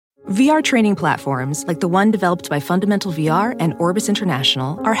VR training platforms, like the one developed by Fundamental VR and Orbis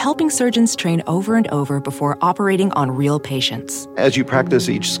International, are helping surgeons train over and over before operating on real patients. As you practice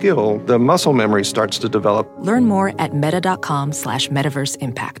each skill, the muscle memory starts to develop. Learn more at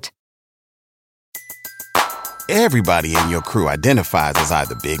meta.com/metaverseimpact. Everybody in your crew identifies as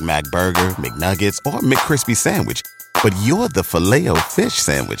either Big Mac Burger, McNuggets, or McCrispy Sandwich. But you're the Filet-O-Fish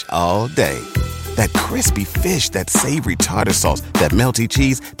Sandwich all day. That crispy fish, that savory tartar sauce, that melty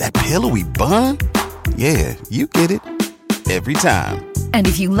cheese, that pillowy bun. Yeah, you get it. Every time. And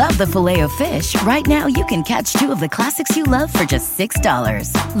if you love the Filet-O-Fish, right now you can catch two of the classics you love for just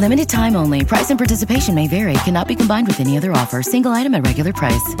 $6. Limited time only. Price and participation may vary. Cannot be combined with any other offer. Single item at regular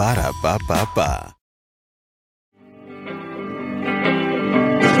price. Ba-da-ba-ba-ba.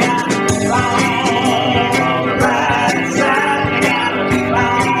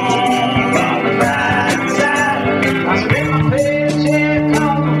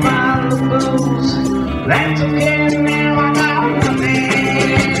 That's okay, now I got the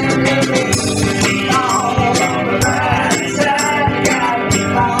on the right side, gotta be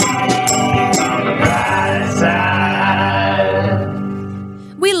on the right side.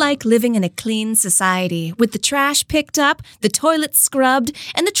 We like living in a clean society with the trash picked up, the toilets scrubbed,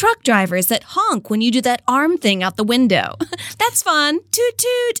 and the truck drivers that honk when you do that arm thing out the window. That's fun. Toot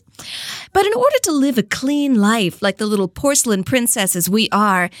toot. But in order to live a clean life like the little porcelain princesses we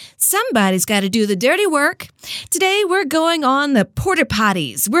are, somebody's got to do the dirty work. Today, we're going on the porta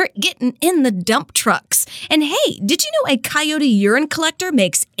potties. We're getting in the dump trucks. And hey, did you know a coyote urine collector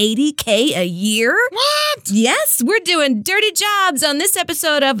makes $80K a year? What? Yes, we're doing dirty jobs on this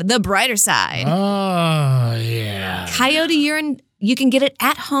episode of The Brighter Side. Oh, yeah. Coyote urine, you can get it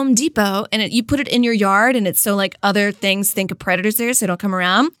at Home Depot, and you put it in your yard, and it's so like other things think of predators there, so they don't come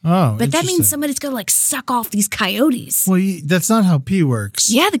around. Oh, but that means somebody's got to like suck off these coyotes. Well, that's not how pee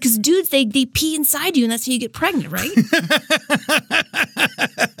works. Yeah, because dudes, they pee inside you, and that's how you get pregnant, right?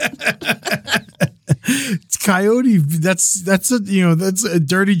 It's coyote. That's a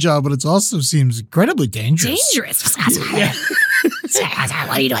dirty job, but it also seems incredibly dangerous. Dangerous. What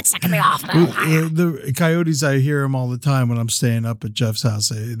are you doing? Sucking me off. The coyotes, I hear them all the time when I'm staying up at Jeff's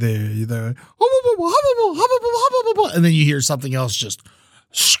house. They're and then you hear something else just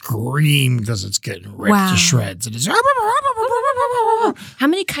scream because it's getting ripped to shreds. And it's how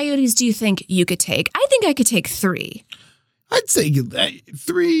many coyotes do you think you could take? I think I could take 3. I'd say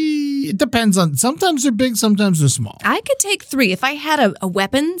 3. It depends on. Sometimes they're big, sometimes they're small. I could take 3. If I had a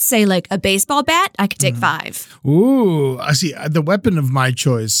weapon, say like a baseball bat, I could take 5. Ooh, I see. The weapon of my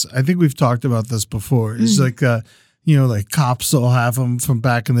choice, I think we've talked about this before, is like, like cops will have them from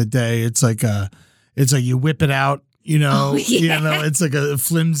back in the day. It's like you whip it out. It's like a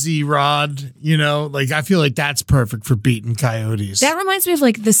flimsy rod, like I feel like that's perfect for beating coyotes. That reminds me of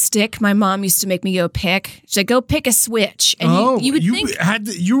like the stick my mom used to make me go pick. She'd like, go pick a switch. And you would think.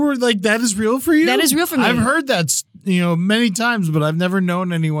 You were like, that is real for you? That is real for me. I've heard that, many times, but I've never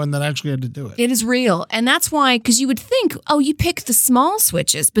known anyone that actually had to do it. It is real. And that's why, because you would think, you pick the small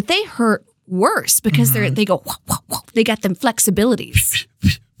switches, but they hurt worse because they go, wah, wah, wah. They got them flexibilities.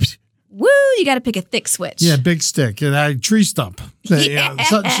 Woo, you got to pick a thick switch. Yeah, big stick. And a tree stump.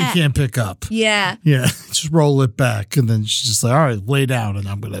 Something she can't pick up. Yeah. Yeah, just roll it back. And then she's just like, all right, lay down and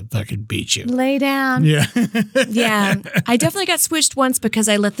I'm going to fucking beat you. Lay down. Yeah. Yeah. I definitely got switched once because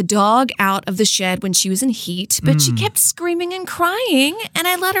I let the dog out of the shed when she was in heat, but she kept screaming and crying and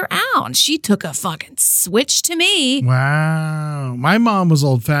I let her out. She took a fucking switch to me. Wow. My mom was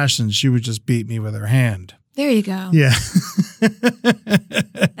old fashioned. She would just beat me with her hand. There you go. Yeah.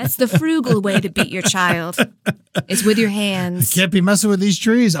 That's the frugal way to beat your child. Is with your hands. I can't be messing with these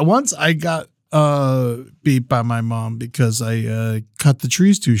trees. Once I got beat by my mom because I cut the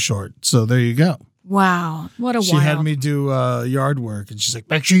trees too short. So there you go. Wow. What a She had me do yard work and she's like,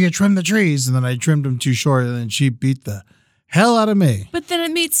 make sure you trim the trees. And then I trimmed them too short and then she beat the hell out of me. But then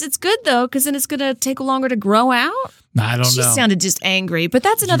it means it's good though, because then it's going to take longer to grow out. I don't know. She sounded just angry, but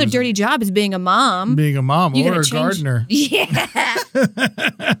that's another dirty job is being a mom. Being a mom or a gardener. Yeah.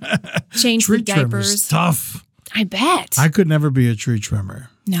 Change tree the diapers. Trimmer's tough. I bet. I could never be a tree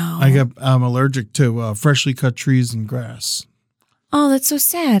trimmer. No. I'm allergic to freshly cut trees and grass. Oh, that's so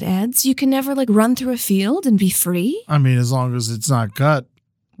sad, Eds. You can never run through a field and be free? I mean, as long as it's not cut.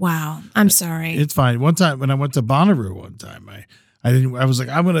 Wow. I'm sorry. It's fine. One time when I went to Bonnaroo I was like,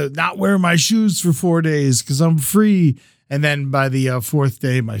 I'm going to not wear my shoes for 4 days because I'm free. And then by the 4th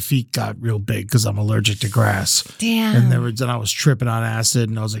day, my feet got real big because I'm allergic to grass. Damn. And then I was tripping on acid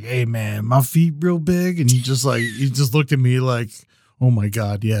and I was like, hey man, my feet real big. And he just looked at me like, Oh my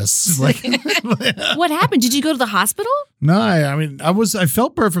God, yes. Like, What happened? Did you go to the hospital? no, I mean, I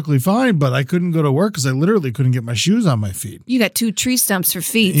felt perfectly fine, but I couldn't go to work because I literally couldn't get my shoes on my feet. You got 2 tree stumps for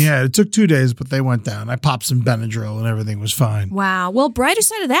feet. Yeah, it took 2 days, but they went down. I popped some Benadryl and everything was fine. Wow. Well, brighter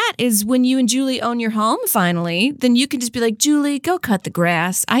side of that is when you and Julie own your home finally, then you can just be like, Julie, go cut the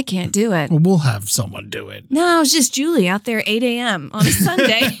grass. I can't do it. Well, we'll have someone do it. No, it's just Julie out there 8 a.m. on a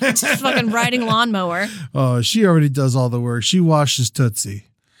Sunday, just fucking riding lawnmower. Oh, she already does all the work. She washes Tootsie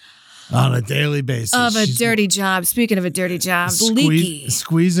on a daily basis. Of a She's dirty job. Speaking of a dirty job, leaky.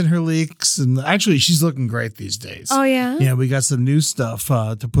 Squeezing her leaks. And actually, she's looking great these days. Oh, yeah? Yeah, we got some new stuff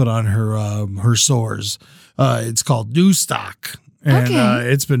to put on her sores. It's called New Stock. And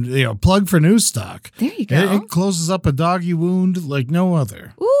Okay. it's been, plug for New Stock. There you go. It closes up a doggy wound like no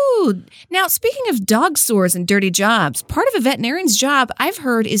other. Ooh. Now, speaking of dog sores and dirty jobs, part of a veterinarian's job, I've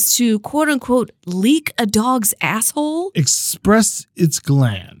heard, is to quote unquote leak a dog's asshole. Express its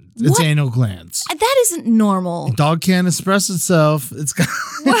gland. Its What? anal glands. That isn't normal. Dog can't express itself. It's got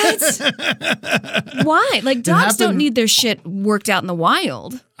What? Why? Like, dogs don't happened- need their shit worked out in the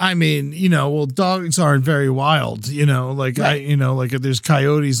wild. I mean, dogs aren't very wild, like like there's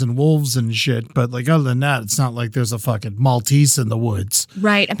coyotes and wolves and shit, but like other than that, it's not like there's a fucking Maltese in the woods.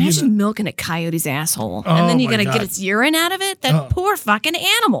 Right. Imagine milking a coyote's asshole. Oh, And then you my got to God. get its urine out of it? That poor fucking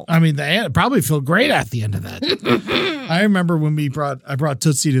animal. I mean, they probably feel great at the end of that. I remember when I brought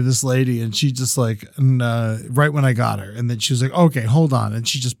Tootsie to this lady, and she just right when I got her, and then she was like, "Okay, hold on," and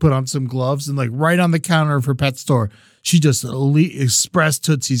she just put on some gloves, and like right on the counter of her pet store, she just expressed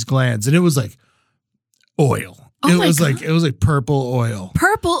Tootsie's glands, and it was like oil. Oh it my was God. like purple oil.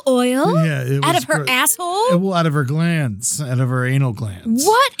 Purple oil? Yeah, it Out was of her asshole? Well, out of her glands, out of her anal glands.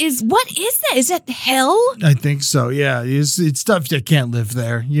 What is that? Is that hell? I think so. Yeah, it's stuff that can't live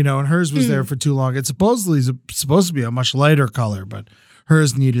there, and hers was there for too long. It's supposedly supposed to be a much lighter color, but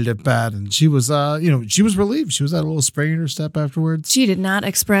hers needed it bad, and she was, she was relieved. She was at a little spring in her step afterwards. She did not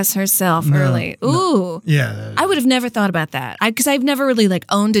express herself early. Ooh. Yeah, I would have never thought about that. Because I've never really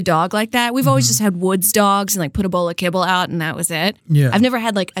owned a dog like that. We've always just had woods dogs and put a bowl of kibble out and that was it. Yeah. I've never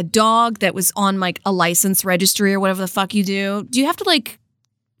had a dog that was on a license registry or whatever the fuck you do. Do you have to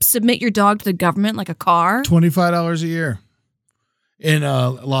submit your dog to the government like a car? $25 a year. In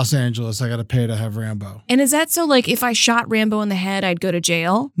Los Angeles, I got to pay to have Rambo. And is that so if I shot Rambo in the head, I'd go to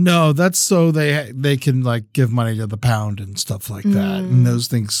jail? No, that's so they can give money to the pound and stuff like that, and those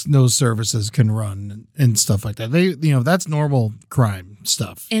services can run and stuff like that. That's normal crime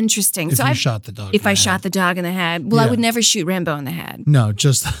stuff. Interesting. If So you I shot the dog. If in I the shot head. the dog in the head, well, I Yeah. would never shoot Rambo in the head. No,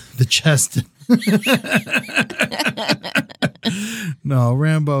 just the chest. No,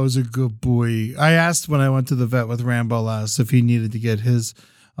 Rambo is a good boy. I asked when I went to the vet with Rambo last if he needed to get his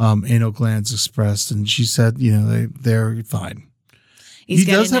anal glands expressed, and she said, they're fine. He's He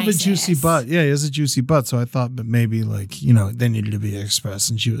got does have a nice juicy ass. butt. Yeah, he has a juicy butt. So I thought that maybe they needed to be expressed,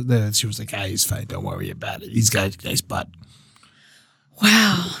 and she was like, he's fine. Don't worry about it. He's got a nice butt.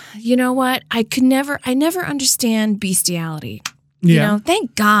 Wow. You know what? I never understand bestiality. Yeah.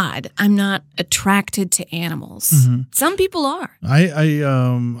 Thank God I'm not attracted to animals. Some people are.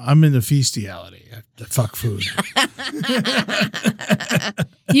 I'm into feastiality. I fuck food.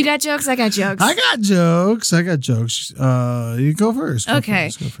 You got jokes? I got jokes. I got jokes. You go first. Okay.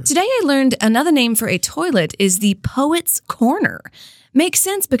 Go first. Today I learned another name for a toilet is the Poet's Corner. Makes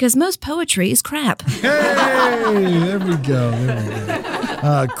sense because most poetry is crap. Hey, there we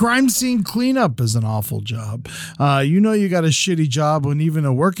go. Crime scene cleanup is an awful job. You got a shitty job when even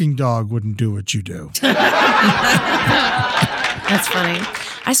a working dog wouldn't do what you do. That's funny.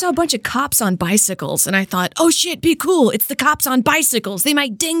 I saw a bunch of cops on bicycles and I thought, oh shit, be cool. It's the cops on bicycles. They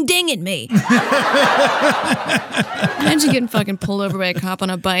might ding at me. Imagine getting fucking pulled over by a cop on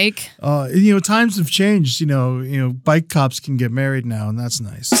a bike. Times have changed. Bike cops can get married now, and that's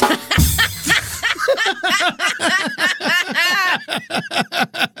nice.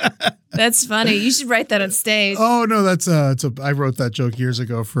 That's funny. You should write that on stage. Oh no, I wrote that joke years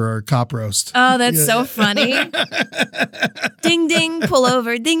ago for our cop roast. Oh, that's so funny. Ding, ding, pull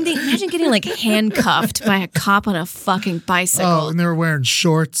over. Ding, ding. Imagine getting handcuffed by a cop on a fucking bicycle. Oh, and they were wearing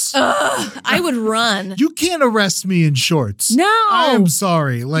shorts. I would run. You can't arrest me in shorts. No. I am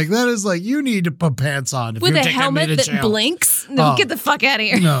sorry. That is you need to put pants on if With you're a taking me helmet to that jail. blinks? No, get the fuck out of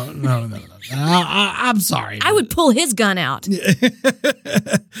here. No. I'm sorry. I would pull his gun out.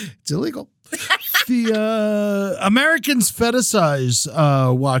 It's illegal. The Americans fetishize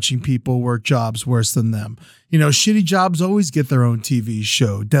watching people work jobs worse than them. Shitty jobs always get their own TV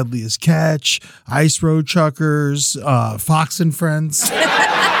show. Deadliest Catch, Ice Road Truckers, Fox and Friends.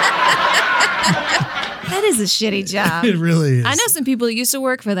 That is a shitty job. It really is. I know some people that used to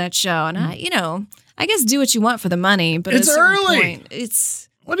work for that show, and I guess do what you want for the money, but It's at a certain early. Point,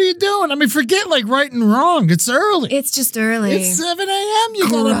 what are you doing? I mean, forget like right and wrong. It's early. it's just early. It's 7 a.m. You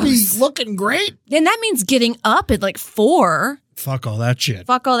gotta be looking great. And that means getting up at like 4. Fuck all that shit.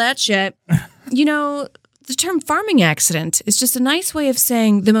 Fuck all that shit. The term farming accident is just a nice way of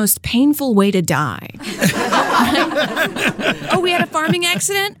saying the most painful way to die. Oh, we had a farming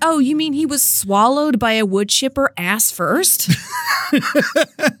accident? Oh, you mean he was swallowed by a wood chipper ass first?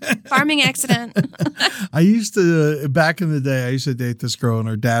 Farming accident. Back in the day, I used to date this girl and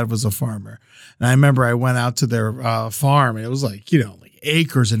her dad was a farmer. And I remember I went out to their farm and it was like, like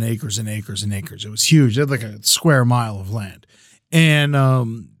acres and acres and acres and acres. It was huge. It had like a square mile of land. And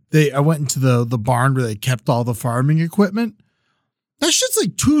I went into the barn where they kept all the farming equipment. That shit's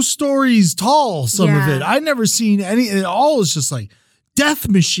like 2 stories tall, some of it. I've never seen any, it all is just like death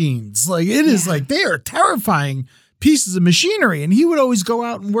machines. Like it is like, they are terrifying pieces of machinery. And he would always go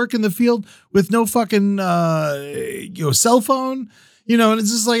out and work in the field with no fucking, cell phone. And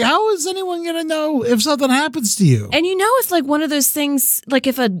it's just like, how is anyone going to know if something happens to you? And it's like one of those things, like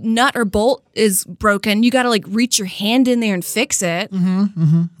if a nut or bolt is broken, you got to like reach your hand in there and fix it.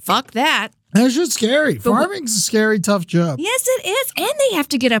 Fuck that. That's just scary. Farming's a scary, tough job. Yes, it is. And they have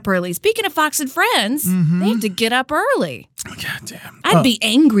to get up early. Speaking of Fox and Friends, they have to get up early. God damn. I'd be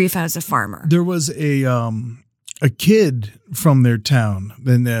angry if I was a farmer. There was a kid from their town.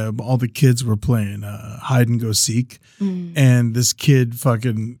 Then all the kids were playing hide and go seek. And this kid,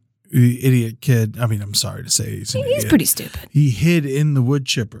 fucking idiot kid. I mean, I'm sorry to say he's an idiot. Pretty stupid. He hid in the wood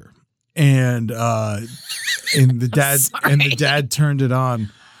chipper, and the dad turned it on,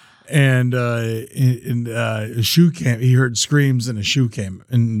 and a shoe came. He heard screams, and a shoe came,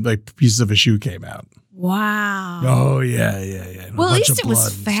 and like pieces of a shoe came out. Wow. Oh yeah. Well, at least it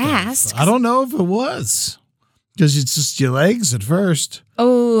was fast. I don't know if it was. Because it's just your legs at first.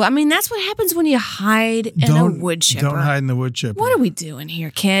 Oh, I mean, that's what happens when you hide in a wood chipper. Don't hide in the wood chipper. What are we doing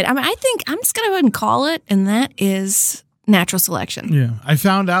here, kid? I mean, I think I'm just going to go ahead and call it, and that is natural selection. Yeah. I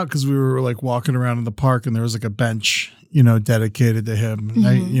found out because we were like walking around in the park, and there was like a bench, dedicated to him. And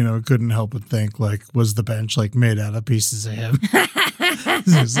I, couldn't help but think, like, was the bench like made out of pieces of him? It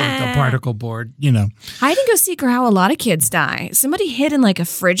was like a particle board, Hide and go seek are how a lot of kids die. Somebody hid in like a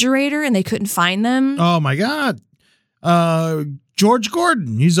refrigerator and they couldn't find them. Oh my God. George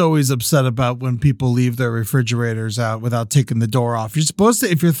Gordon, he's always upset about when people leave their refrigerators out without taking the door off. You're supposed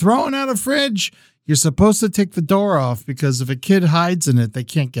to, if you're throwing out a fridge, you're supposed to take the door off because if a kid hides in it, they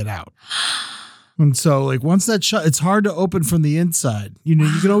can't get out. And so, like, once that's shut, it's hard to open from the inside. You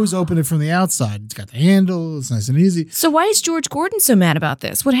can always open it from the outside. It's got the handle. It's nice and easy. So why is George Gordon so mad about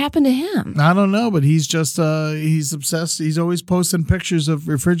this? What happened to him? I don't know, but he's just, he's obsessed. He's always posting pictures of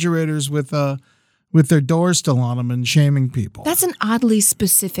refrigerators with their doors still on them and shaming people. That's an oddly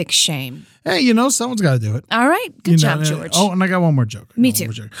specific shame. Hey, someone's got to do it. All right. Good job, George. Oh, and I got one more joke. Me too.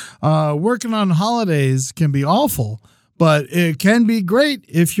 Working on holidays can be awful, but it can be great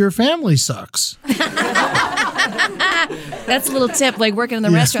if your family sucks. That's a little tip, like working in the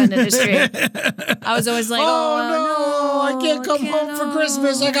restaurant industry. I was always like, oh no, I can't come home for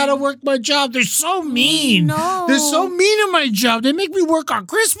Christmas. I got to work my job. They're so mean. No. They're so mean in my job. They make me work on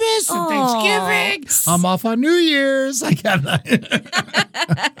Christmas and Thanksgiving. I'm off on New Year's. I got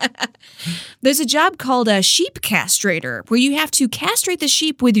There's a job called a sheep castrator where you have to castrate the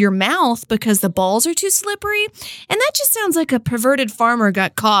sheep with your mouth because the balls are too slippery. And that just sounds like a perverted farmer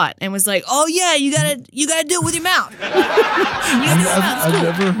got caught and was like, oh yeah, you gotta do it with your mouth. I've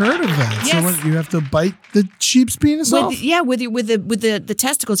never heard of that. Yes. So what, you have to bite the sheep's penis off? Yeah, with the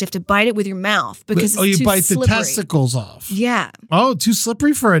testicles, you have to bite it with your mouth because it's you too bite slippery. the testicles off. Yeah. Oh, too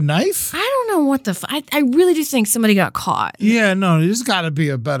slippery for a knife? I don't know what I really do think somebody got caught. Yeah, no, there's got to be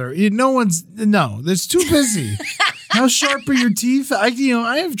a better. There's too busy. How sharp are your teeth? I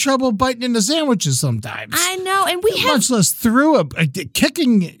have trouble biting into sandwiches sometimes. I know, and we have much less through a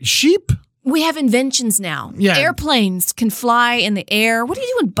kicking sheep. We have inventions now. Yeah. Airplanes can fly in the air. What are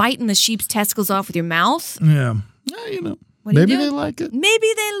you doing biting the sheep's testicles off with your mouth? Yeah. Maybe they like it. Maybe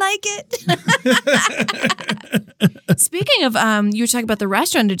they like it. Speaking of, you were talking about the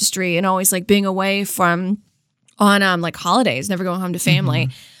restaurant industry and always like being away from on like holidays, never going home to family.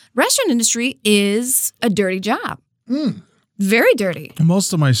 Restaurant industry is a dirty job. Very dirty.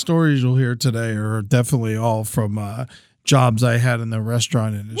 Most of my stories you'll hear today are definitely all from jobs I had in the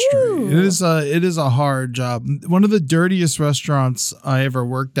restaurant industry. Ooh. It is a hard job. One of the dirtiest restaurants I ever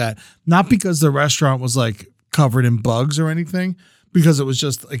worked at, not because the restaurant was like covered in bugs or anything, because it was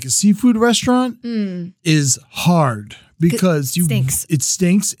just like a seafood restaurant is hard because it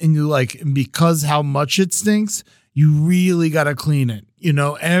stinks and you like, and because how much it stinks, you really got to clean it,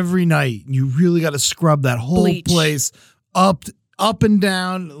 every night. You really got to scrub that whole place up and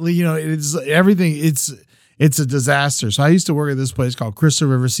down, it's everything. It's a disaster. So I used to work at this place called Crystal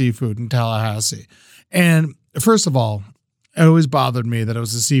River Seafood in Tallahassee. And first of all, it always bothered me that it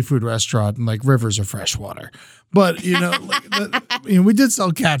was a seafood restaurant and like rivers are freshwater. But, we did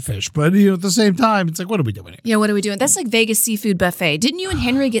sell catfish, but at the same time, it's like, what are we doing here? Yeah, what are we doing? That's like Vegas Seafood Buffet. Didn't you and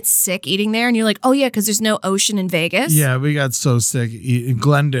Henry get sick eating there? And you're like, oh yeah, because there's no ocean in Vegas? Yeah, we got so sick. In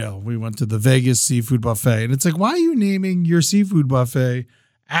Glendale, we went to the Vegas Seafood Buffet. And it's like, why are you naming your seafood buffet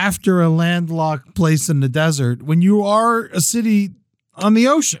after a landlocked place in the desert when you are a city on the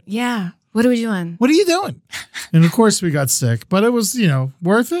ocean? Yeah. What are we doing? What are you doing? And of course we got sick, but it was,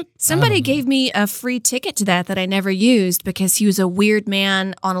 worth it. Somebody gave me a free ticket to that I never used because he was a weird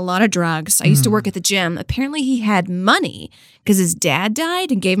man on a lot of drugs. I used to work at the gym. Apparently he had money because his dad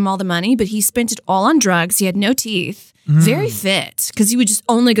died and gave him all the money, but he spent it all on drugs. He had no teeth. Very fit because he would just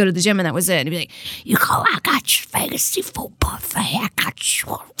only go to the gym and that was it. And he'd be like, I got your Vegas Seafood Buffet. I got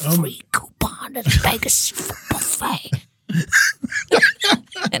your free coupon to the Vegas Seafood Buffet.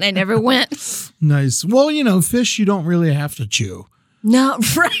 And I never went. Nice. Well, fish you don't really have to chew. No,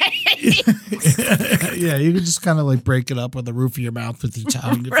 right. Yeah, you can just kind of like break it up with the roof of your mouth with your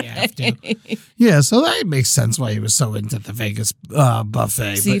tongue if you have to. Yeah, so that makes sense why he was so into the Vegas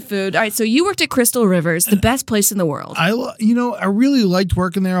buffet. Seafood. All right, so you worked at Crystal Rivers, the best place in the world. I really liked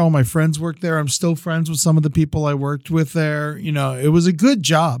working there. All my friends worked there. I'm still friends with some of the people I worked with there. It was a good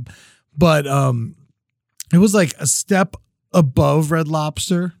job, but it was like a step above Red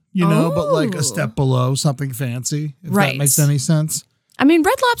Lobster, but like a step below something fancy, if that makes any sense. I mean,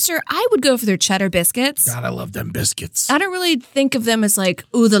 Red Lobster, I would go for their cheddar biscuits. God, I love them biscuits. I don't really think of them as like,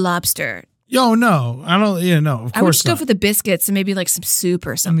 ooh, the lobster. Yo, no. I don't, no, of course I would just not. go for the biscuits and maybe like some soup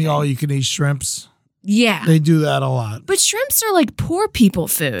or something. And the all-you-can-eat shrimps. Yeah. They do that a lot. But shrimps are like poor people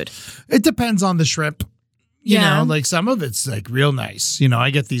food. It depends on the shrimp. You know, like some of it's like real nice.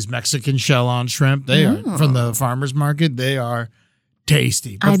 I get these Mexican shell-on shrimp. They are from the farmer's market. They are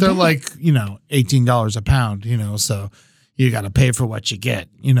tasty. But they're like, $18 a pound, so you got to pay for what you get,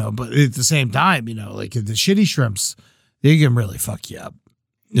 But at the same time, like the shitty shrimps, they can really fuck you up.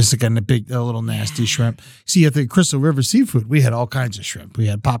 Just like a little nasty shrimp. See, at the Crystal River Seafood, we had all kinds of shrimp. We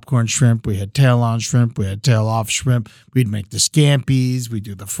had popcorn shrimp. We had tail-on shrimp. We had tail-off shrimp. We'd make the scampies. We'd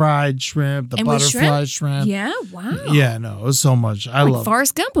do the fried shrimp, the butterfly shrimp. Yeah, wow. Yeah, no, it was so much. I love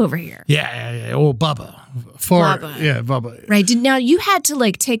Forrest Gump over here. Yeah. Oh, Bubba. Bubba. Yeah, Bubba. Right. Now, you had to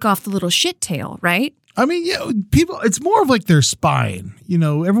like take off the little shit tail, right? I mean, people, it's more of like their spine.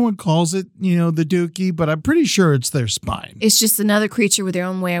 Everyone calls it, the dookie, but I'm pretty sure it's their spine. It's just another creature with their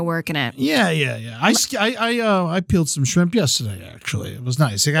own way of working it. Yeah. I peeled some shrimp yesterday, actually. It was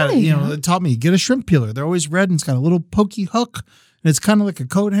nice. I got it taught me, get a shrimp peeler. They're always red and it's got a little pokey hook. And it's kind of like a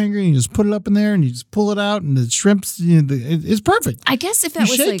coat hanger. And you just put it up in there and you just pull it out and the shrimps, it's perfect. I guess if that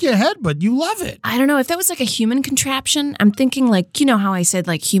was shake your head, but you love it. I don't know. If that was like a human contraption, I'm thinking like, how I said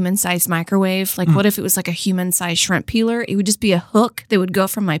like human-sized microwave? Like what if it was like a human-sized shrimp peeler? It would just be a hook that would go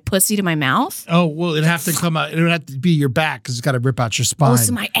from my pussy to my mouth. Oh, well, it'd have to come out. It would have to be your back because it's got to rip out your spine. Oh,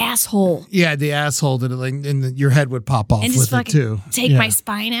 so my asshole. Yeah, the asshole. And your head would pop off and with it too. Take my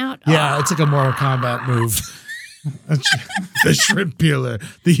spine out? Yeah, it's like a Mortal Kombat move. The shrimp peeler,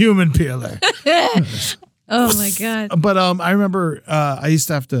 the human peeler. Oh my God. But I remember I used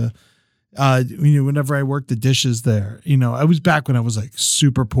to have to whenever I worked the dishes there, I was back when I was like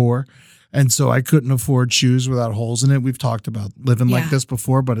super poor, and so I couldn't afford shoes without holes in it. We've talked about living like this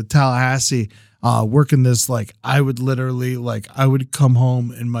before, but at Tallahassee, working this, like I would literally I would come home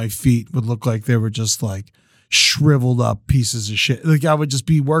and my feet would look like they were just like shriveled up pieces of shit. Like I would just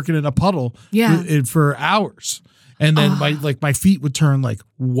be working in a puddle for hours. And then my feet would turn like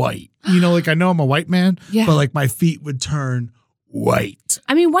white. I know I'm a white man, but like my feet would turn white.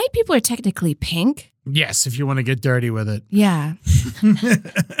 I mean, white people are technically pink. Yes, if you want to get dirty with it. Yeah.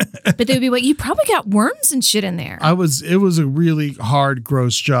 But they would be white. You probably got worms and shit in there. It was a really hard,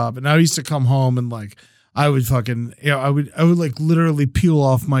 gross job. And I used to come home and like I would fucking, I would like literally peel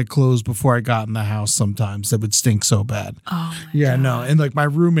off my clothes before I got in the house sometimes. It would stink so bad. Oh, my God. No. And like my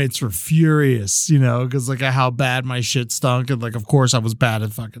roommates were furious, because like how bad my shit stunk. And like, of course I was bad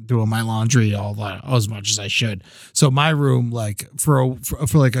at fucking doing my laundry as much as I should. So my room, like for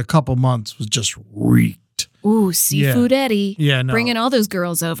like a couple months was just reeked. Ooh, Seafood Eddie. Yeah, no. Bringing all those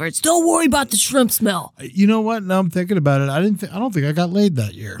girurs over. Don't worry about the shrimp smell. You know what? Now I'm thinking about it. I don't think I got laid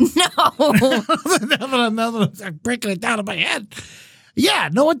that year. No. now that I'm breaking it down in my head. Yeah,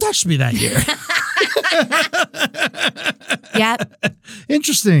 no one touched me that year. Yep.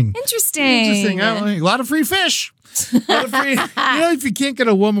 Interesting. A lot of free fish. If you can't get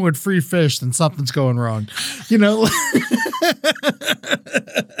a woman with free fish, then something's going wrong.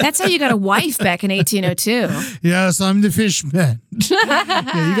 That's how you got a wife back in 1802. Yes, I'm the fish man.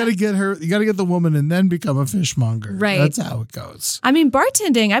 Yeah, you got to get her. You got to get the woman and then become a fishmonger. Right. That's how it goes. I mean,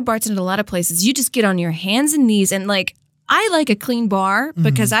 bartending, I bartended a lot of places. You just get on your hands and knees and I like a clean bar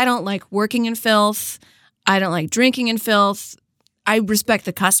because I don't like working in filth. I don't like drinking in filth. I respect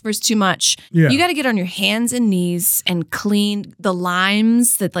the customers too much. Yeah. You got to get on your hands and knees and clean the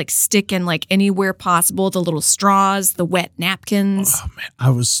limes that stick in anywhere possible, the little straws, the wet napkins. Oh man,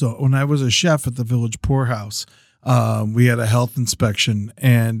 when I was a chef at the Village Poorhouse, we had a health inspection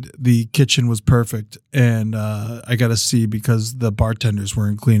and the kitchen was perfect. And I got a C because the bartenders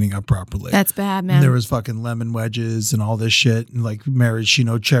weren't cleaning up properly. That's bad, man. And there was fucking lemon wedges and all this shit and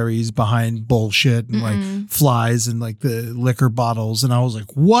maraschino cherries behind bullshit and flies and the liquor bottles. And I was like,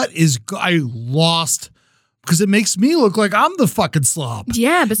 I lost. Because it makes me look like I'm the fucking slob.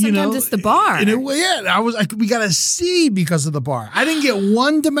 Yeah, but sometimes it's the bar. And we got a C because of the bar. I didn't get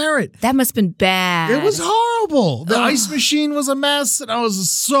one demerit. That must have been bad. It was horrible. The ice machine was a mess, and I was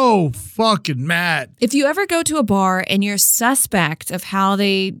so fucking mad. If you ever go to a bar and you're suspect of how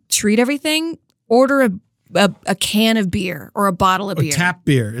they treat everything, order a can of beer or a bottle of beer. Tap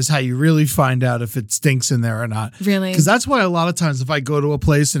beer is how you really find out if it stinks in there or not. Really? Because that's why a lot of times if I go to a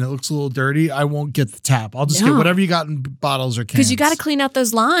place and it looks a little dirty, I won't get the tap. I'll just get whatever you got in bottles or cans. Because you got to clean out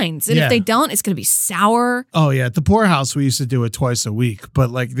those lines. And if they don't, it's going to be sour. Oh, yeah. At the Poorhouse, we used to do it twice a week.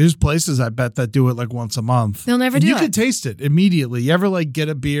 But there's places I bet that do it once a month. They'll never do it. You can taste it immediately. You ever get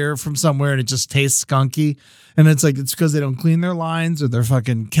a beer from somewhere and it just tastes skunky? And it's because they don't clean their lines or their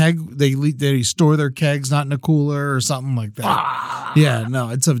fucking keg. They store their kegs not in a cooler or something like that. Yeah, no,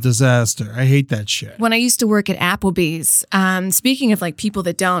 it's a disaster. I hate that shit. When I used to work at Applebee's, speaking of people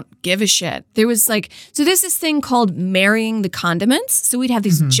that don't give a shit, there was so there's this thing called marrying the condiments. So we'd have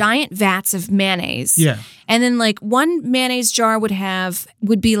these giant vats of mayonnaise. Yeah. And then one mayonnaise jar would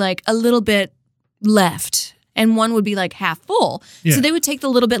be a little bit left. And one would be half full. Yeah. So they would take the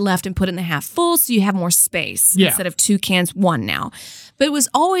little bit left and put it in the half full so you have more space instead of 2 cans, 1 now. But it was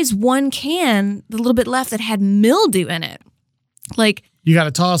always 1 can, the little bit left that had mildew in it. You got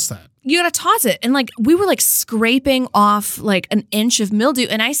to toss that. You got to toss it. And we were scraping off an inch of mildew.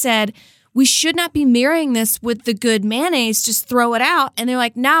 And I said, we should not be marrying this with the good mayonnaise. Just throw it out. And they're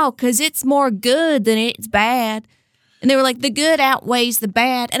like, no, because it's more good than it's bad. And they were like, the good outweighs the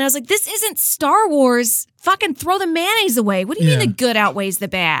bad. And I was like, this isn't Star Wars. Fucking throw the mayonnaise away. What do you mean the good outweighs the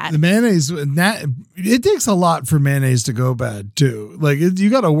bad? The mayonnaise, it takes a lot for mayonnaise to go bad, too. You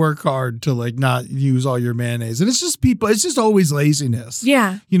got to work hard to, not use all your mayonnaise. And it's just people, it's just always laziness.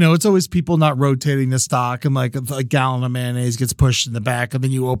 Yeah. It's always people not rotating the stock and, a gallon of mayonnaise gets pushed in the back and then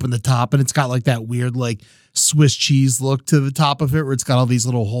you open the top and it's got, that weird, Swiss cheese look to the top of it where it's got all these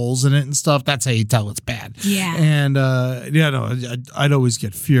little holes in it and stuff. That's how you tell it's bad. Yeah. And, I'd always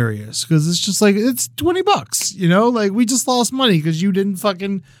get furious because it's just it's $20, we just lost money because you didn't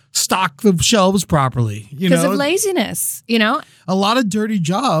fucking stock the shelves properly. Because of laziness, A lot of dirty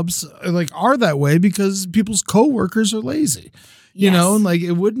jobs are that way because people's coworkers are lazy. Yes. And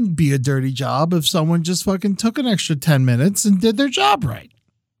it wouldn't be a dirty job if someone just fucking took an extra 10 minutes and did their job right.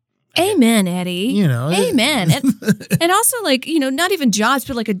 Amen, Eddie. Amen. And also, not even jobs,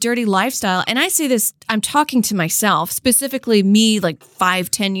 but a dirty lifestyle. And I say this, I'm talking to myself, specifically me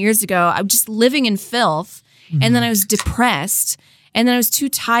 5-10 years ago. I was just living in filth. And then I was depressed. And then I was too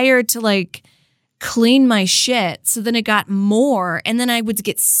tired to clean my shit. So then it got more. And then I would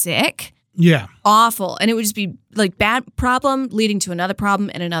get sick. Yeah. Awful. And it would just be bad problem leading to another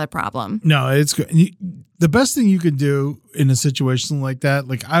problem and another problem. No, it's good. The best thing you could do in a situation like that,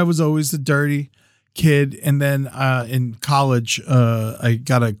 I was always the dirty kid. And then in college, I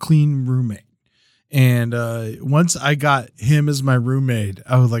got a clean roommate. And once I got him as my roommate,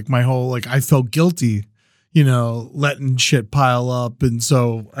 I was I felt guilty, letting shit pile up. And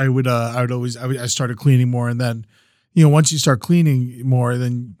so I started cleaning more. And then, once you start cleaning more,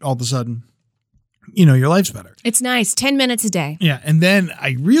 then all of a sudden, your life's better. It's nice. 10 minutes a day. Yeah. And then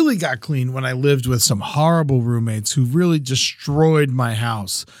I really got clean when I lived with some horrible roommates who really destroyed my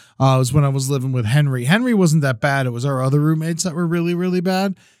house. It was when I was living with Henry. Henry wasn't that bad. It was our other roommates that were really, really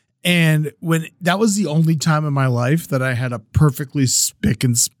bad. And when that was the only time in my life that I had a perfectly spick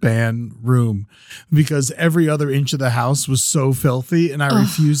and span room, because every other inch of the house was so filthy, and I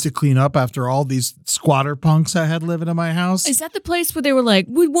refused to clean up after all these squatter punks I had living in my house. Is that the place where they were like,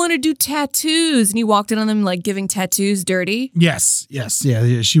 we want to do tattoos, and you walked in on them like giving tattoos dirty? Yes. Yeah.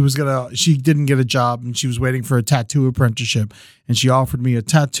 She didn't get a job, and she was waiting for a tattoo apprenticeship, and she offered me a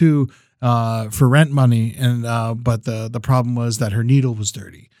tattoo for rent money, and but the problem was that her needle was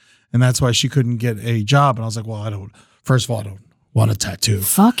dirty. And that's why she couldn't get a job. And I was like, well, first of all, I don't want a tattoo.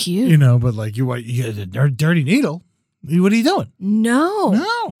 Fuck you. You know, but like you get a dirty needle. What are you doing?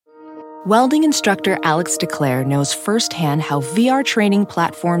 No. Welding instructor Alex DeClaire knows firsthand how VR training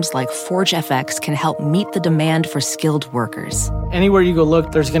platforms like ForgeFX can help meet the demand for skilled workers. Anywhere you go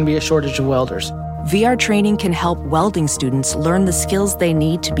look, there's going to be a shortage of welders. VR training can help welding students learn the skills they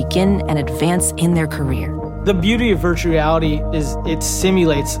need to begin and advance in their career. The beauty of virtual reality is it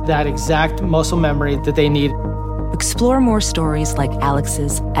simulates that exact muscle memory that they need. Explore more stories like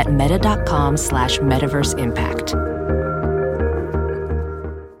Alex's at meta.com/metaverseimpact.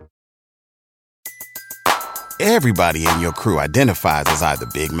 Everybody in your crew identifies as either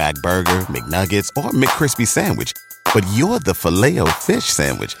Big Mac Burger, McNuggets, or McCrispy Sandwich. But you're the Filet-O-Fish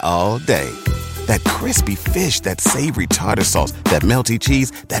Sandwich all day. That crispy fish, that savory tartar sauce, that melty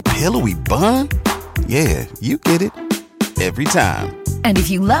cheese, that pillowy bun. Yeah, you get it. Every time. And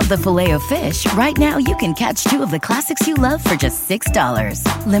if you love the Filet-O-Fish, right now you can catch two of the classics you love for just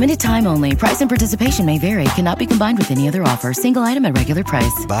 $6. Limited time only. Price and participation may vary. Cannot be combined with any other offer. Single item at regular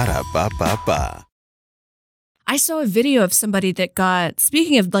price. Ba-da-ba-ba-ba. I saw a video of somebody that got,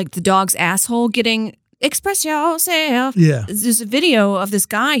 speaking of like the dog's asshole getting, express yourself. Yeah. There's a video of this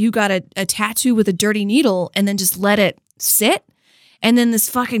guy who got a tattoo with a dirty needle and then just let it sit. And then this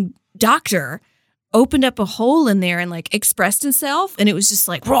fucking doctor opened up a hole in there and like expressed himself, and it was just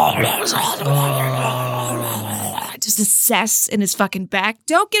like just a cess in his fucking back.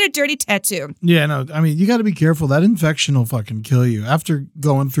 Don't get a dirty tattoo. Yeah, no, I mean, you got to be careful. That infection will fucking kill you. After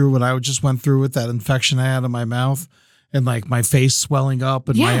going through what I just went through with that infection I had in my mouth, and like my face swelling up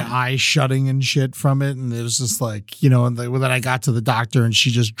and my eyes shutting and shit from it, and it was just like, you know, and then I got to the doctor and she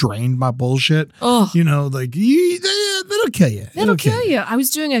just drained my bullshit. Oh, you know, like that'll kill you. It'll kill you. I was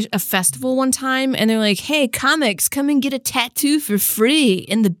doing a festival one time, and they're like, "Hey, comics, come and get a tattoo for free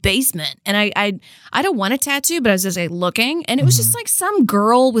in the basement." And I don't want a tattoo, but I was just like looking, and it was just like some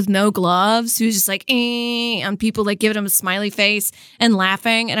girl with no gloves who was just like on people, like giving them a smiley face and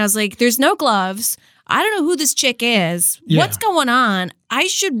laughing, and I was like, "There's no gloves. I don't know who this chick is. Yeah. What's going on? I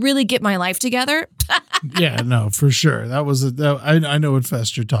should really get my life together." Yeah, no, for sure. That was I know what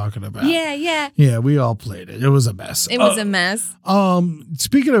fest you're talking about. Yeah. Yeah, we all played it. It was a mess. It was a mess.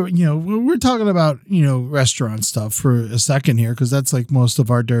 Speaking of, you know, we're talking about, you know, restaurant stuff for a second here, because that's like most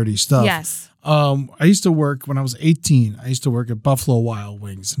of our dirty stuff. Yes. I used to work when I was 18. I used to work at Buffalo Wild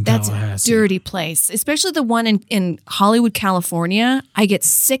Wings in Tallahassee. That's a dirty place, especially the one in Hollywood, California. I get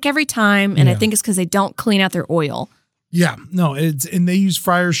sick every time, and I think it's because they don't clean out their oil. Yeah, no, and they use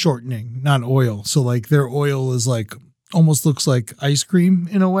fryer shortening, not oil. So like their oil is like almost looks like ice cream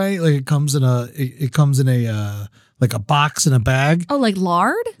in a way. Like it comes in a like a box in a bag. Oh, like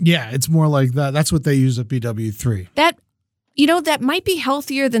lard? Yeah, it's more like that. That's what they use at BW3. That might be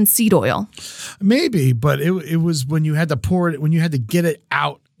healthier than seed oil. Maybe, but it was when you had to pour it, when you had to get it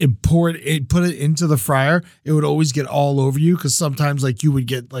out and put it into the fryer, it would always get all over you, because sometimes like you would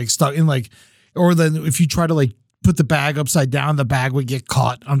get like stuck in like, or then if you try to like put the bag upside down, the bag would get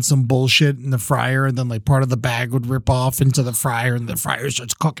caught on some bullshit in the fryer, and then like part of the bag would rip off into the fryer, and the fryer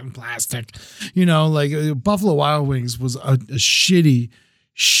starts cooking plastic. You know, like Buffalo Wild Wings was a shitty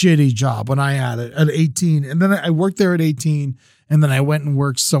job when I had it at 18. And then I worked there at 18, and then I went and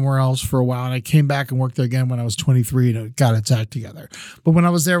worked somewhere else for a while, and I came back and worked there again when I was 23 and got its act together. But when I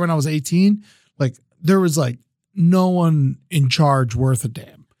was there when I was 18, like there was like no one in charge worth a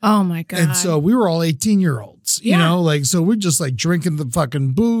damn. Oh my God. And so we were all 18-year-olds, you know, like, so we're just like drinking the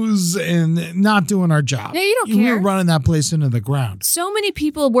fucking booze and not doing our job. Yeah, you don't care. We were running that place into the ground. So many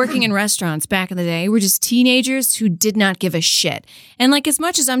people working in restaurants back in the day were just teenagers who did not give a shit. And like, as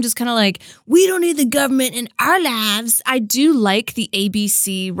much as I'm just kind of like, we don't need the government in our lives, I do like the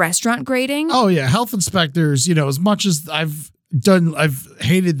ABC restaurant grading. Oh yeah. Health inspectors, you know, as much as I've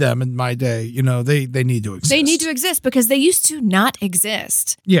hated them in my day, you know, they need to exist. They need to exist because they used to not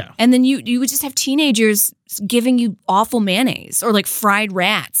exist. Yeah. And then you would just have teenagers giving you awful mayonnaise or like fried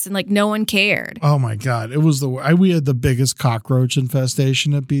rats, and like no one cared. Oh my God. It was we had the biggest cockroach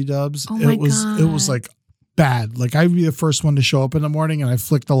infestation at B-Dubs. Oh my God. It was like bad. Like I'd be the first one to show up in the morning and I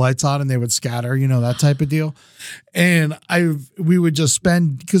flick the lights on and they would scatter, that type of deal. And we would just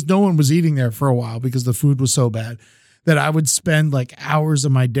spend, because no one was eating there for a while because the food was so bad, that I would spend like hours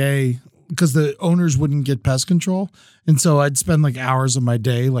of my day because the owners wouldn't get pest control. And so I'd spend like hours of my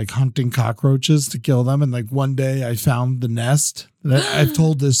day like hunting cockroaches to kill them. And like one day I found the nest. I've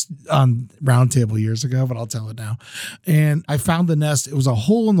told this on Roundtable years ago, but I'll tell it now. And I found the nest. It was a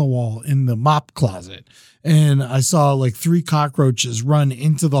hole in the wall in the mop closet. And I saw like 3 cockroaches run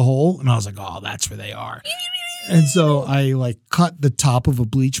into the hole. And I was like, oh, that's where they are. And so I like cut the top of a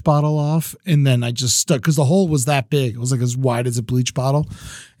bleach bottle off, and then I just stuck, because the hole was that big. It was like as wide as a bleach bottle.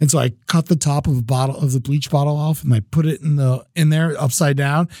 And so I cut the top of the bleach bottle off, and I put it in there upside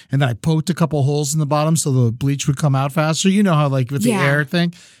down, and then I poked a couple holes in the bottom so the bleach would come out faster. You know how like with the air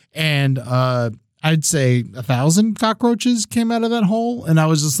thing. And I'd say 1,000 cockroaches came out of that hole, and I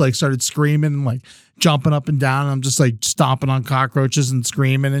was just like started screaming and like jumping up and down. And I'm just like stomping on cockroaches and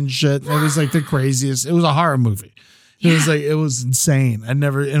screaming and shit. It was like the craziest. It was a horror movie. It was insane. And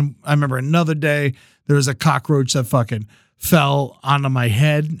I remember another day there was a cockroach that fucking fell onto my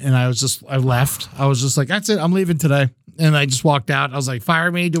head, and I left. I was just like, that's it. I'm leaving today. And I just walked out. I was like,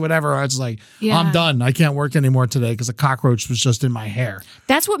 fire me, do whatever. I was like, I'm done. I can't work anymore today because a cockroach was just in my hair.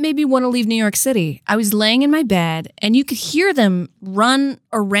 That's what made me want to leave New York City. I was laying in my bed, and you could hear them run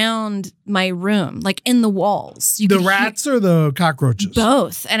around my room, like in the walls. The rats or the cockroaches?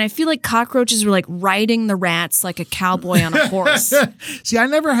 Both. And I feel like cockroaches were like riding the rats like a cowboy on a horse. See, I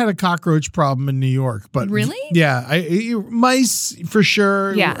never had a cockroach problem in New York. But really? Yeah. Mice, for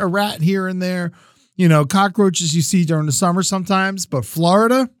sure. Yeah. A rat here and there. Cockroaches you see during the summer sometimes, but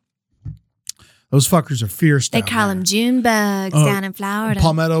Florida, those fuckers are fierce. They call them June bugs down in Florida.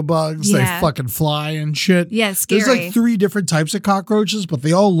 Palmetto bugs, they fucking fly and shit. Yeah, scary. There's like 3 different types of cockroaches, but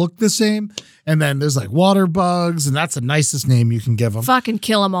they all look the same. And then there's like water bugs, and that's the nicest name you can give them. Fucking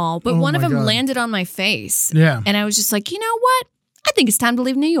kill them all. But one of them landed on my face. Yeah. And I was just like, you know what? I think it's time to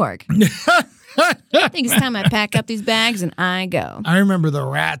leave New York. I think it's time I pack up these bags and I go. I remember the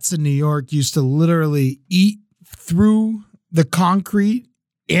rats in New York used to literally eat through the concrete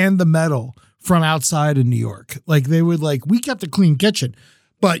and the metal from outside of New York. Like they would we kept a clean kitchen,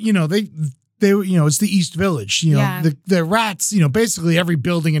 but they it's the East Village. The rats, basically every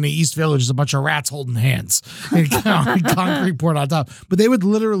building in the East Village is a bunch of rats holding hands and concrete poured on top. But they would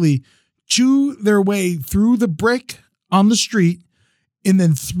literally chew their way through the brick on the street and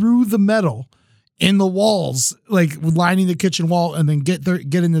then through the metal in the walls, like lining the kitchen wall, and then get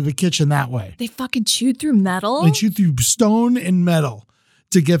into the kitchen that way. They fucking chewed through metal? They chewed through stone and metal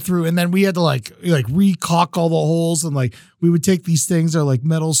to get through. And then we had to like re-caulk all the holes, and like we would take these things, they're like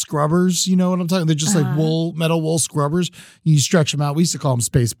metal scrubbers, you know what I'm talking? They're just like metal wool scrubbers. You stretch them out. We used to call them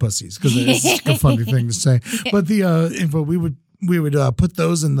space pussies because it's a funny thing to say. But we would put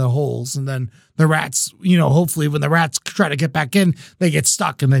those in the holes, and then the rats, hopefully when the rats try to get back in, they get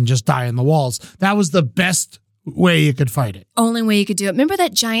stuck and then just die in the walls. That was the best way you could fight it. Only way you could do it. Remember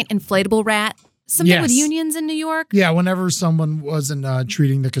that giant inflatable rat? Something with unions in New York? Yeah, whenever someone wasn't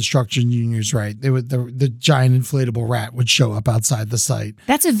treating the construction unions right, the giant inflatable rat would show up outside the site.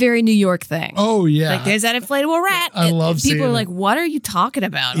 That's a very New York thing. Oh, yeah. Like, there's that inflatable rat. I love seeing people are like, it. what are you talking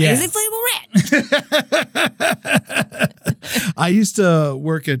about? Yeah. It's an inflatable rat. I used to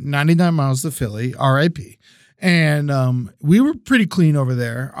work at 99 miles to Philly, RIP. And we were pretty clean over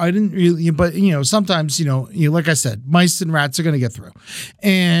there. I didn't really, but sometimes, like I said, mice and rats are going to get through.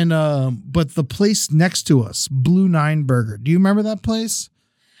 And but the place next to us, Blue Nine Burger. Do you remember that place?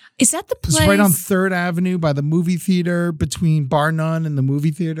 Is that the place? It's right on 3rd Avenue by the movie theater, between Bar None and the movie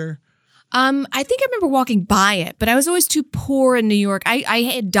theater. I think I remember walking by it, but I was always too poor in New York. I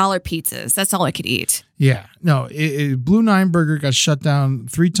had dollar pizzas. That's all I could eat. Yeah. No, Blue Nine Burger got shut down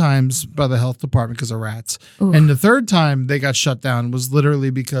 3 times by the health department because of rats. Ooh. And the 3rd time they got shut down was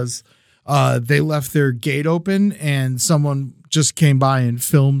literally because they left their gate open and someone just came by and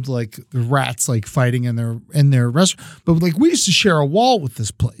filmed like the rats like fighting in their restaurant. But like we used to share a wall with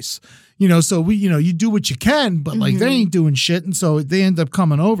this place. So we, you do what you can, but like they ain't doing shit. And so they end up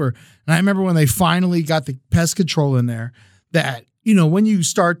coming over. And I remember when they finally got the pest control in there that, when you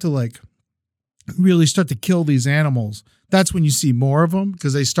start to like really start to kill these animals, that's when you see more of them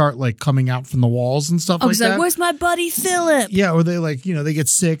because they start like coming out from the walls and stuff like that. Where's my buddy Philip? Yeah. Or they like, they get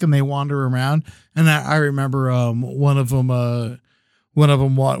sick and they wander around. And I remember one of them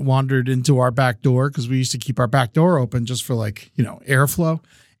wandered into our back door because we used to keep our back door open just for like, airflow.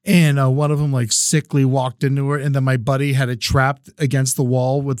 And one of them like sickly walked into her, and then my buddy had it trapped against the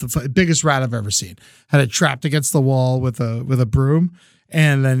wall with the biggest rat I've ever seen. Had it trapped against the wall with a broom,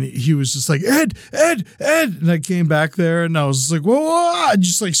 and then he was just like, Ed, and I came back there, and I was just like, whoa,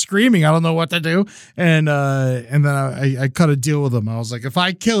 just like screaming, I don't know what to do, and then I cut a deal with him. I was like, if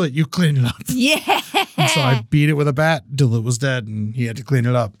I kill it, you clean it up. Yeah. And so I beat it with a bat until it was dead, and he had to clean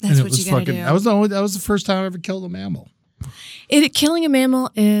it up. That's and what you gotta do. That was the first time I ever killed a mammal. Killing a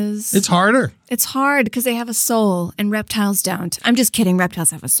mammal is... It's harder. It's hard because they have a soul and reptiles don't. I'm just kidding. Reptiles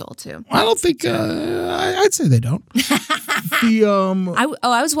have a soul too. I don't think... I'd say they don't.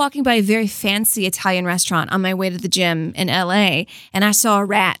 I was walking by a very fancy Italian restaurant on my way to the gym in LA, and I saw a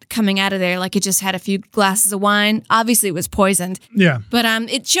rat coming out of there like it just had a few glasses of wine. Obviously, it was poisoned. Yeah. But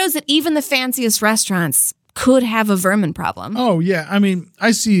it shows that even the fanciest restaurants could have a vermin problem. Oh yeah, I mean,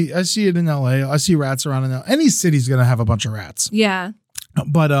 I see it in LA. I see rats around in LA. Any city's gonna have a bunch of rats. Yeah,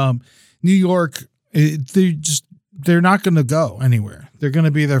 but New York, they're not gonna go anywhere. They're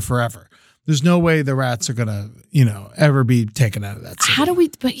gonna be there forever. There's no way the rats are gonna, ever be taken out of that city. How do we?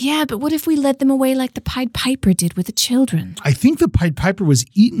 But what if we led them away like the Pied Piper did with the children? I think the Pied Piper was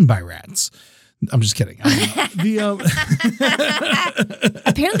eaten by rats. I'm just kidding. Apparently,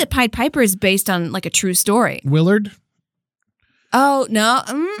 the Pied Piper is based on like a true story. Willard? Oh, no.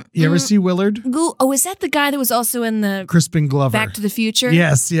 You ever see Willard? Oh, is that the guy that was also in the Crispin Glover Back to the Future?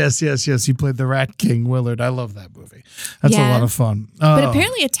 Yes. He played the Rat King, Willard. I love that movie. That's a lot of fun. But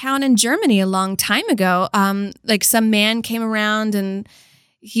apparently a town in Germany a long time ago, like some man came around and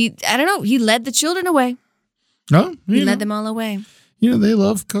he led the children away. Oh, he led them all away. They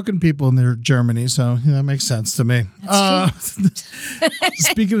love cooking people in their Germany, so that makes sense to me.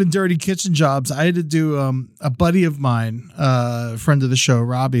 Speaking of dirty kitchen jobs, I had to do a buddy of mine, a friend of the show,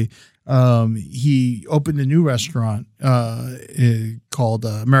 Robbie. He opened a new restaurant called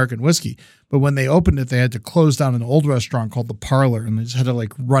American Whiskey. But when they opened it, they had to close down an old restaurant called The Parlor, and they just had to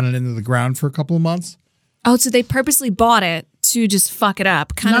like run it into the ground for a couple of months. Oh, so they purposely bought it to just fuck it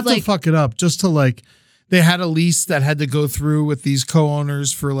up, Not to fuck it up, just to like. They had a lease that had to go through with these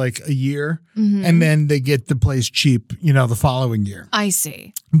co-owners for like a year, and then they get the place cheap, the following year. I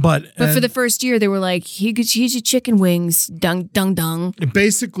see. But for the first year, they were like, here's your chicken wings, dung, dung, dung.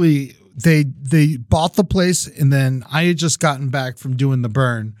 Basically, they bought the place, and then I had just gotten back from doing the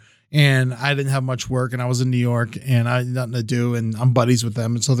burn, and I didn't have much work, and I was in New York, and I had nothing to do, and I'm buddies with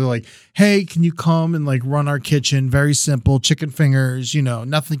them. And so they're like, hey, can you come and like run our kitchen? Very simple, chicken fingers,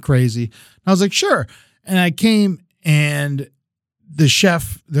 nothing crazy. And I was like, sure. And I came, and the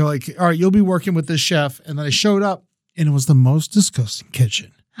chef, they're like, all right, you'll be working with this chef. And then I showed up, and it was the most disgusting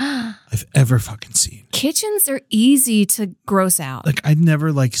kitchen I've ever fucking seen. Kitchens are easy to gross out. Like, I'd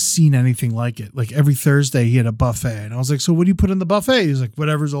never like seen anything like it. Like every Thursday he had a buffet, and I was like, so what do you put in the buffet? He's like,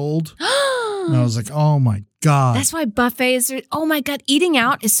 whatever's old. And I was like, oh my God. That's why buffets are, oh my God, eating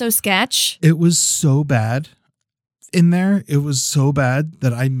out is so sketch. It was so bad. In there, it was so bad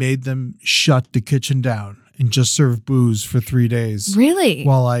that I made them shut the kitchen down and just serve booze for 3 days. Really?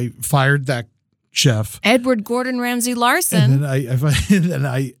 While I fired that chef, Edward Gordon Ramsay Larson, and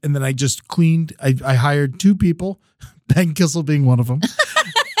then I just cleaned. I hired 2 people, Ben Kissel being one of them.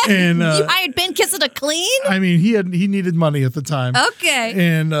 And you hired Ben Kissel to clean? I mean, he needed money at the time. Okay.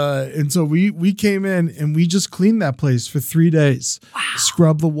 And so we came in and we just cleaned that place for 3 days. Wow.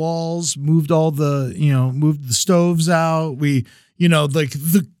 Scrubbed the walls, moved moved the stoves out. We, like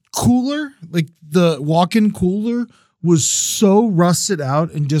the cooler, like the walk-in cooler was so rusted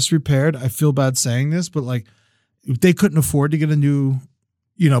out and disrepaired. I feel bad saying this, but like they couldn't afford to get a new,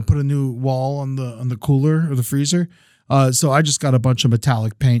 put a new wall on the cooler or the freezer. So I just got a bunch of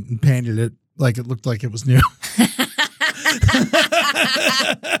metallic paint and painted it like it looked like it was new.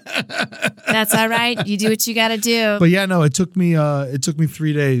 That's all right. You do what you got to do. But yeah, no, it took me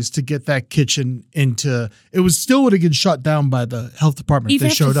 3 days to get that kitchen into. It was still would have been shut down by the health department. Even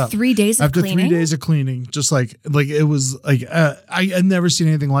they showed after up 3 days of after cleaning? 3 days of cleaning. Just like it was like I had never seen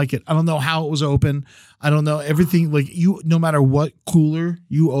anything like it. I don't know how it was open. I don't know everything. Like no matter what cooler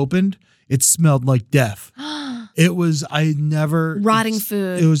you opened, it smelled like death. It was, rotting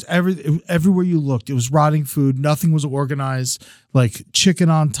food. It was everywhere you looked. It was rotting food. Nothing was organized. Like chicken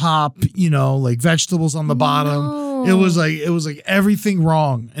on top, like vegetables on the bottom. No. It was like everything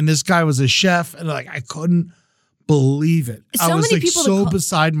wrong. And this guy was a chef, and like I couldn't believe it. So I was many like people so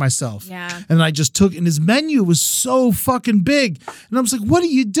beside myself. Yeah. And I just took, and his menu was so fucking big. And I was like, what are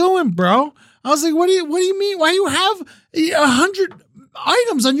you doing, bro? I was like, what do you mean? Why do you have 100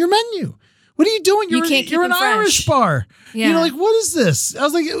 items on your menu? what are you doing? You can't keep you're an them fresh. Irish bar. Yeah. You know, like, what is this? I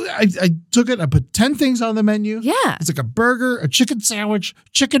was like, I took it, I put 10 things on the menu. Yeah. It's like a burger, a chicken sandwich,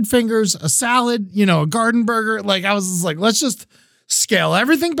 chicken fingers, a salad, you know, a garden burger. Like, I was just like, let's just scale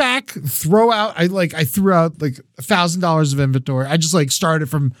everything back, throw out, I threw out like $1,000 of inventory. I just like started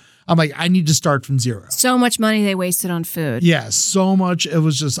from, I'm like, I need to start from zero. So much money they wasted on food. Yeah, so much. It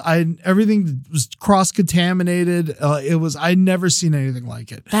was just, everything was cross-contaminated. I'd never seen anything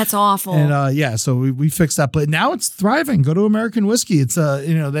like it. That's awful. And so we fixed that. But now it's thriving. Go to American Whiskey. It's,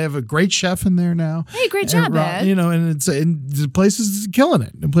 they have a great chef in there now. Hey, great job, Ed. And the place is killing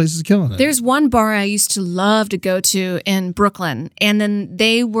it. The place is killing it. There's one bar I used to love to go to in Brooklyn, and then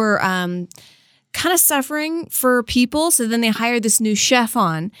they were kind of suffering for people, so then they hired this new chef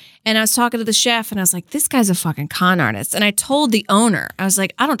on, and I was talking to the chef, and I was like, this guy's a fucking con artist. And I told the owner, I was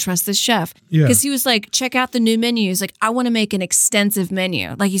like, I don't trust this chef. Because he was like, check out the new menu. He's like, I want to make an extensive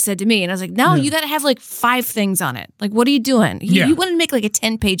menu, like he said to me. And I was like, no, you got to have like 5 things on it. Like, what are you doing? You want to make like a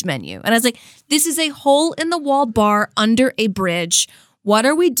 10-page menu. And I was like, this is a hole-in-the-wall bar under a bridge. What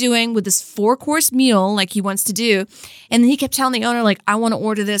are we doing with this 4-course meal like he wants to do? And then he kept telling the owner, like, I want to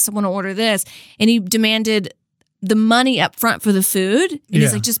order this, I want to order this. And he demanded the money up front for the food. And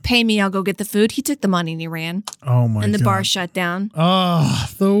he's like, just pay me, I'll go get the food. He took the money and he ran. Oh, my God. And the bar shut down. Oh,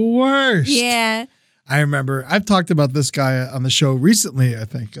 the worst. Yeah. I remember, I've talked about this guy on the show recently, I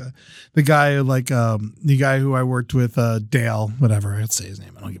think. The guy who I worked with, Dale, whatever, I'd say his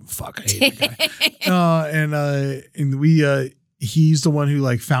name. I don't give a fuck. I hate the guy. And we... he's the one who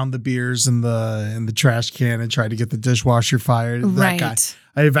like found the beers in the trash can and tried to get the dishwasher fired. Right. That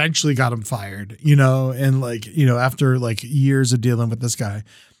guy. I eventually got him fired, and after like years of dealing with this guy.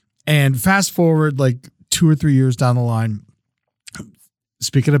 And fast forward like 2 or 3 years down the line,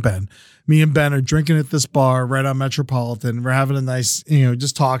 speaking of Ben, me and Ben are drinking at this bar right on Metropolitan. We're having a nice,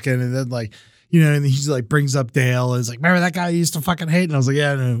 just talking, and then like, and he's like brings up Dale and he's like, remember that guy I used to fucking hate? And I was like,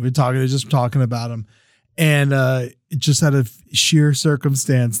 yeah, no, we're just talking about him. And just out of sheer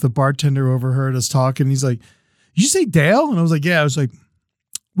circumstance, the bartender overheard us talking. He's like, did you say Dale? And I was like, yeah. I was like,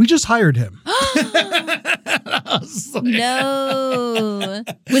 we just hired him. Like, no.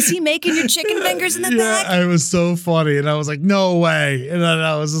 Was he making your chicken fingers in the back? Yeah, it was so funny. And I was like, no way. And then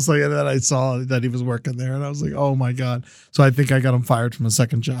I was just like, and then I saw that he was working there. And I was like, oh my God. So I think I got him fired from a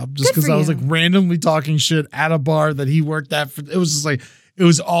second job just because I was like randomly talking shit at a bar that he worked at. It was just like, it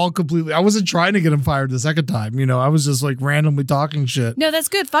was all completely, I wasn't trying to get him fired the second time. I was just like randomly talking shit. No, that's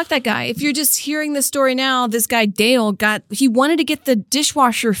good. Fuck that guy. If you're just hearing this story now, this guy Dale he wanted to get the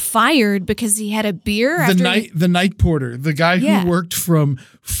dishwasher fired because he had a beer. The night porter, the guy who worked from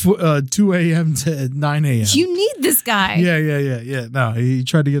 2 a.m. to 9 a.m. You need this guy. Yeah. No, he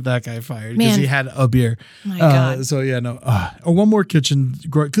tried to get that guy fired because he had a beer. My God. So yeah, no. One more kitchen,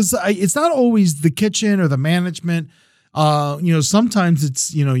 because it's not always the kitchen or the management. Sometimes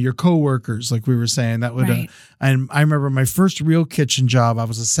it's, your coworkers, like we were saying, that would, and I remember my first real kitchen job, I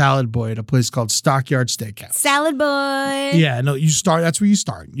was a salad boy at a place called Stockyard Steakhouse. Salad boy. Yeah, no, that's where you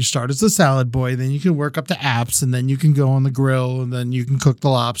start. You start as a salad boy, then you can work up to apps, and then you can go on the grill, and then you can cook the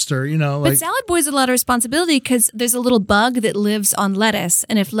lobster, But salad boy's a lot of responsibility because there's a little bug that lives on lettuce,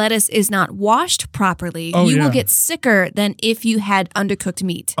 and if lettuce is not washed properly, you will get sicker than if you had undercooked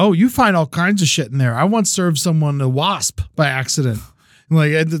meat. Oh, you find all kinds of shit in there. I once served someone a wasp by accident.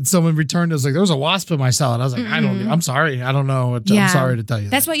 Like, someone returned, I was like, there was a wasp in my salad. I was like, I'm sorry. I don't know. I'm sorry to tell you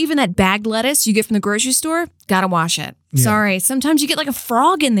That's why even that bagged lettuce you get from the grocery store, gotta wash it. Yeah. Sorry. Sometimes you get like a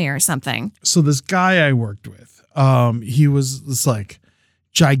frog in there or something. So this guy I worked with, he was this like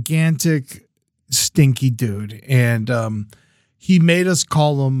gigantic, stinky dude. And he made us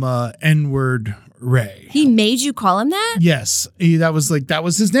call him N-word Ray. He made you call him that? Yes. That was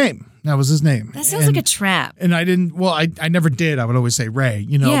his name. That was his name. That sounds like a trap. And I didn't, I never did. I would always say Ray,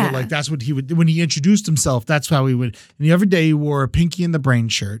 but like that's what he would, when he introduced himself, that's how he would. And every day he wore a Pinky in the Brain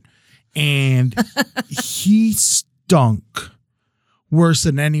shirt, and he stunk worse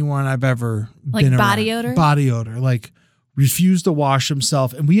than anyone I've ever been around. Body odor? Body odor. Like refused to wash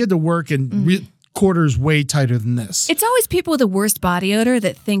himself. And we had to work in quarters way tighter than this. It's always people with the worst body odor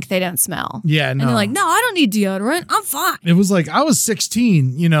that think they don't smell. Yeah, no. And they're like, no, I don't need deodorant. I'm fine. It was like, I was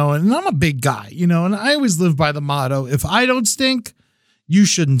 16, and I'm a big guy, and I always live by the motto, if I don't stink, you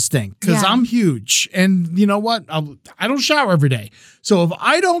shouldn't stink, because I'm huge. And you know what? I don't shower every day. So if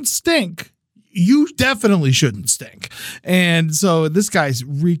I don't stink, you definitely shouldn't stink. And so this guy's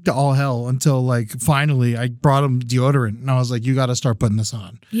reeked to all hell until like finally I brought him deodorant, and I was like, you got to start putting this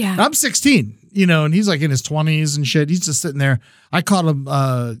on. Yeah. And I'm 16, and he's like in his 20s and shit. He's just sitting there. I caught him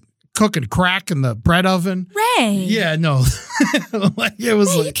cooking crack in the bread oven. Ray. Yeah, no. Like, it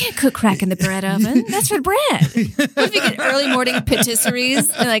was You can't cook crack in the bread oven. That's for bread. What if you get early morning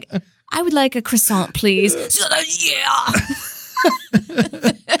patisseries? They're like, I would like a croissant, please. She's like, yeah.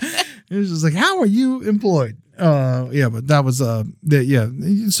 It was just like, how are you employed? Yeah, but that was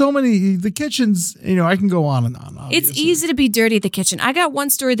so many the kitchens. I can go on and on. Obviously. It's easy to be dirty at the kitchen. I got one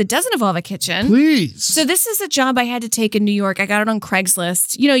story that doesn't involve a kitchen. Please. So this is a job I had to take in New York. I got it on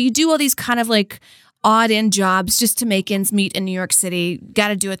Craigslist. You do all these kind of like odd end jobs just to make ends meet in New York City. Got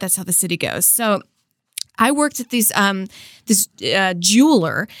to do it. That's how the city goes. So I worked at this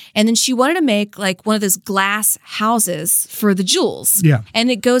jeweler, and then she wanted to make like one of those glass houses for the jewels. Yeah. And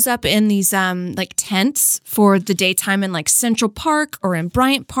it goes up in these like tents for the daytime in like Central Park or in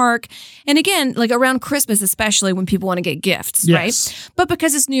Bryant Park. And again, like around Christmas, especially when people want to get gifts, Yes. right? But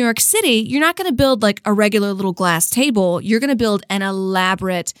because it's New York City, you're not going to build like a regular little glass table. You're going to build an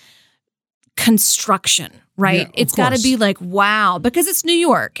elaborate construction, right? Yeah, it's got to course. be like, wow, because it's New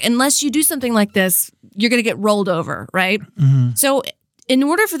York. Unless you do something like this, you're going to get rolled over, right? Mm-hmm. So in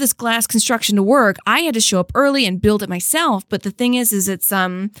order for this glass construction to work, I had to show up early and build it myself. But the thing is it's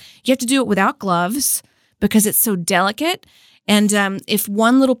you have to do it without gloves because it's so delicate. And if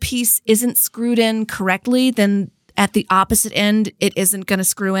one little piece isn't screwed in correctly, then at the opposite end, it isn't going to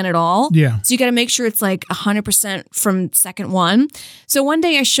screw in at all. Yeah. So you got to make sure it's like 100% from second one. So one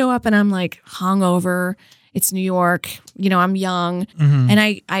day I show up and I'm like hungover. It's New York. I'm young. And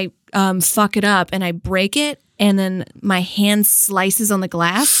I fuck it up and I break it. And then my hand slices on the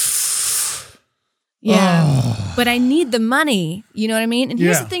glass. Yeah. Oh. But I need the money. You know what I mean? And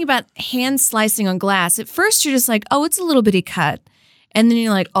here's Yeah. the thing about hand slicing on glass. At first, you're just like, oh, it's a little bitty cut. And then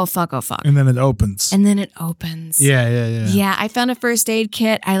you're like, oh, fuck. And then it opens. And then it opens. Yeah. Yeah, I found a first aid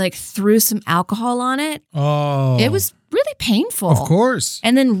kit. I like threw some alcohol on it. Oh. It was really painful. Of course.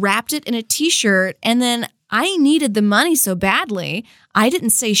 And then wrapped it in a t-shirt. And then I needed the money so badly, I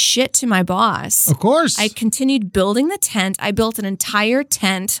didn't say shit to my boss. Of course. I continued building the tent. I built an entire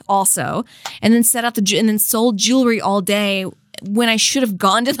tent also, and then set up and then sold jewelry all day when I should have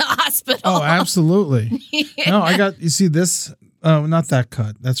gone to the hospital. Oh, absolutely. No, you see this. Oh, not that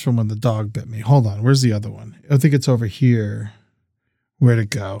cut. That's from when the dog bit me. Hold on. Where's the other one? I think it's over here. Where'd it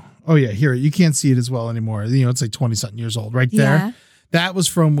go? Oh, yeah. Here. You can't see it as well anymore. It's like 20-something years old right there. Yeah. That was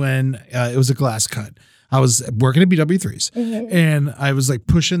from when it was a glass cut. I was working at BW3s and I was like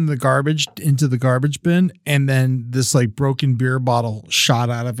pushing the garbage into the garbage bin. And then this like broken beer bottle shot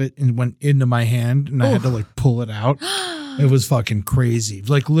out of it and went into my hand and I had to like pull it out. It was fucking crazy.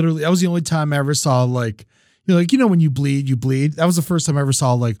 Like literally, that was the only time I ever saw like, when you bleed. That was the first time I ever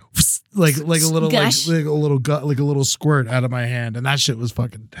saw like a little Gush. like a little squirt out of my hand, and that shit was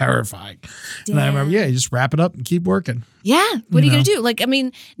fucking terrifying. Damn. And I remember, you just wrap it up and keep working. Yeah. What are you going to do? Like, I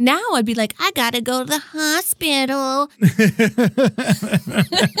mean, now I'd be like, I got to go to the hospital.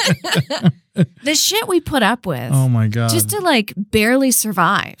 The shit we put up with. Oh my God. Just to like barely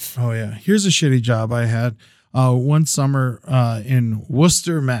survive. Oh yeah. Here's a shitty job I had. One summer in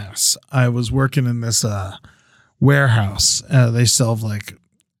Worcester, Mass. I was working in this warehouse. They sell like,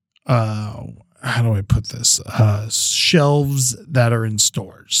 how do I put this? Shelves that are in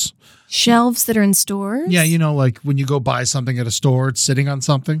stores. Shelves that are in stores? Yeah, like when you go buy something at a store, it's sitting on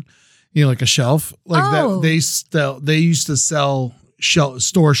something. Like a shelf. Like that. They used to sell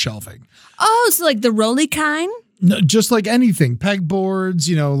store shelving. Oh, so like the roly kind? No, just like anything, pegboards,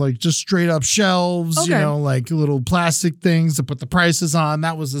 like just straight up shelves, Okay. Like little plastic things to put the prices on.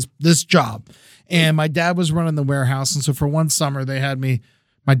 That was this job. And my dad was running the warehouse. And so for one summer,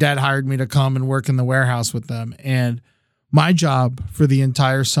 my dad hired me to come and work in the warehouse with them. And my job for the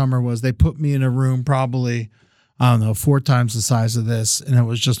entire summer was they put me in a room probably, 4 times the size of this. And it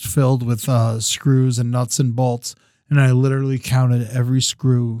was just filled with screws and nuts and bolts. And I literally counted every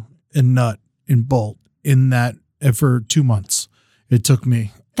screw and nut and bolt in that. For 2 months, it took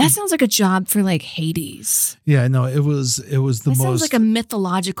me. That sounds like a job for like Hades. Yeah, no, it was the most. That sounds like a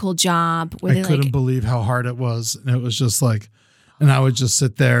mythological job. Where I couldn't believe how hard it was, and it was just like, and I would just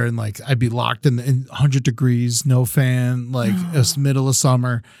sit there and like I'd be locked in 100 degrees, no fan, like it's middle of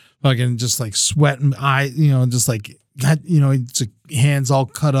summer, fucking just like sweating, just like it's hands all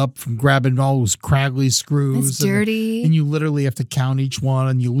cut up from grabbing all those craggly screws. That's dirty. And you literally have to count each one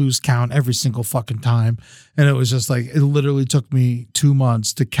and you lose count every single fucking time. And it was just like, it literally took me 2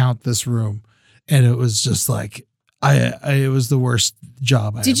 months to count this room. And it was just like, It was the worst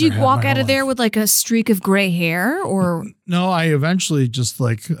job I Did ever you had walk my out whole of there life. with like a streak of gray hair or? No, I eventually just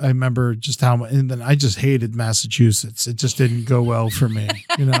like, I remember just how much, and then I just hated Massachusetts. It just didn't go well for me.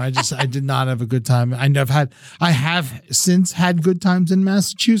 I did not have a good time. I have since had good times in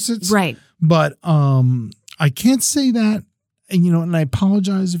Massachusetts. Right. But I can't say that. And, and I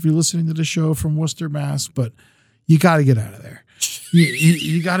apologize if you're listening to the show from Worcester, Mass, but you got to get out of there.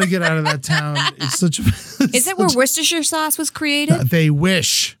 You got to get out of that town. It's such a. Is that where Worcestershire sauce was created? They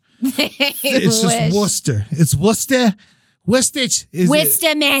wish. It's just Worcester. It's Worcester.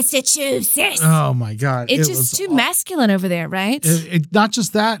 Worcester, Massachusetts. Oh my God! It's just too masculine over there, right? Not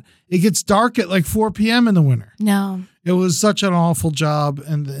just that. It gets dark at like 4 p.m. in the winter. No. It was such an awful job,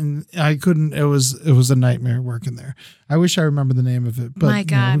 and I couldn't. It was a nightmare working there. I wish I remember the name of it, but My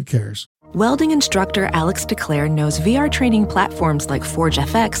God. who cares? Welding instructor Alex DeClaire knows VR training platforms like Forge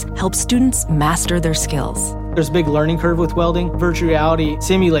FX help students master their skills. There's a big learning curve with welding. Virtual reality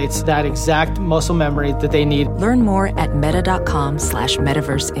simulates that exact muscle memory that they need. Learn more at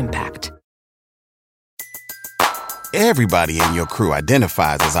meta.com/metaverse impact. Everybody in your crew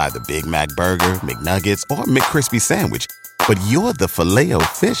identifies as either Big Mac Burger, McNuggets, or McCrispy Sandwich. But you're the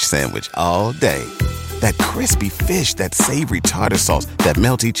Filet-O-Fish Sandwich all day. That crispy fish, that savory tartar sauce, that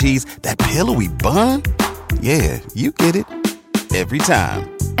melty cheese, that pillowy bun. Yeah, you get it. Every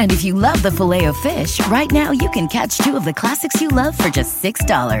time. And if you love the Filet-O-Fish, right now you can catch two of the classics you love for just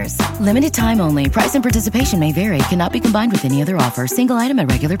 $6. Limited time only. Price and participation may vary. Cannot be combined with any other offer. Single item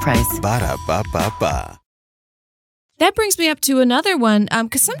at regular price. Ba-da-ba-ba-ba. That brings me up to another one,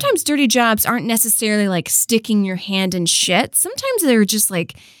 because sometimes dirty jobs aren't necessarily like sticking your hand in shit. Sometimes they're just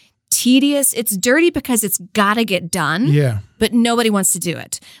like tedious. It's dirty because it's got to get done. Yeah. But nobody wants to do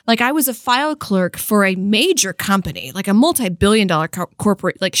it. Like I was a file clerk for a major company, like a multi-billion-dollar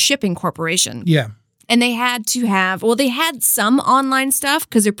corporate, like shipping corporation. Yeah. And they had to have, they had some online stuff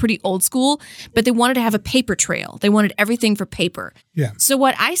because they're pretty old school, but they wanted to have a paper trail. They wanted everything for paper. Yeah. So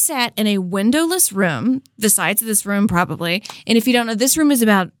what I sat in a windowless room, the size of this room probably, and if you don't know, this room is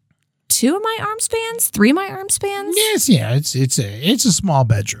about 2 of my arm spans, 3 of my arm spans. Yes, yeah. It's a small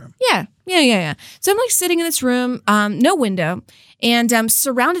bedroom. Yeah. So I'm like sitting in this room, no window, and I'm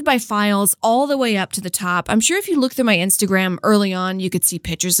surrounded by files all the way up to the top. I'm sure if you look through my Instagram early on, you could see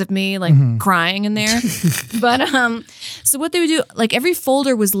pictures of me like crying in there. But so what they would do, like every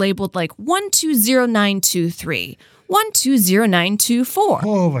folder was labeled like 120923. 120924.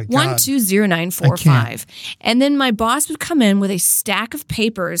 Oh my God. 120945. And then my boss would come in with a stack of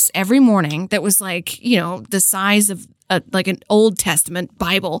papers every morning that was like, the size of like an Old Testament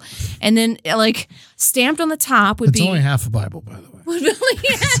Bible. And then like stamped on the top would be. It's only half a Bible, by the way.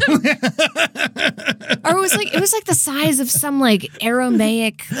 Or it was like the size of some like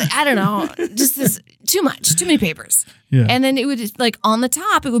Aramaic, I don't know, just too many papers. Yeah. And then it would like on the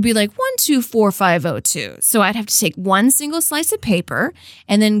top, it would be like 124502. So I'd have to take one single slice of paper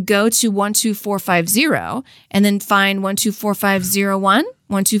and then go to 12450 and then find 124501,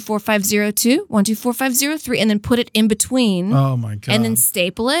 124502, 124503, and then put it in between. Oh my God. And then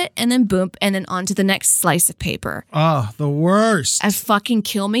staple it and then boom, and then onto the next slice of paper. Oh, the worst. It fucking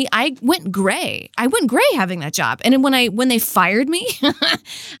kill me. I went gray having that job. And then when they fired me,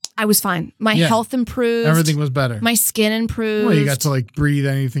 I was fine. My health improved. Everything was better. My skin improved. Well, you got to like breathe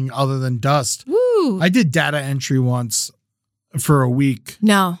anything other than dust. Woo. I did data entry once for a week.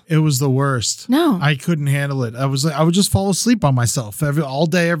 No. It was the worst. No. I couldn't handle it. I would just fall asleep on myself all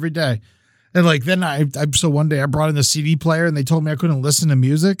day, every day. And like then so one day I brought in the CD player and they told me I couldn't listen to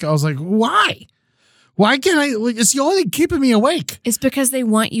music. I was like, why? Why can't I? Like, it's the only thing keeping me awake. It's because they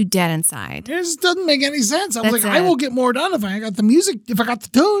want you dead inside. It just doesn't make any sense. I was That's like, I will get more done if I got the music, if I got the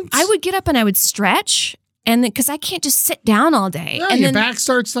tunes. I would get up and I would stretch. And because I can't just sit down all day. Yeah, and your then, back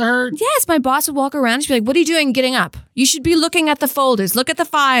starts to hurt. Yes, my boss would walk around and she'd be like, what are you doing getting up? You should be looking at the folders. Look at the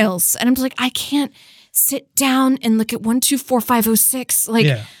files. And I'm just like, I can't sit down and look at 124506. Like,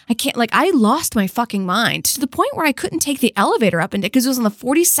 Yeah. I can't, like, I lost my fucking mind to the point where I couldn't take the elevator up because it was on the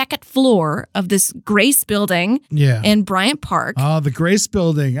 42nd floor of this Grace building in Bryant Park. Oh, the Grace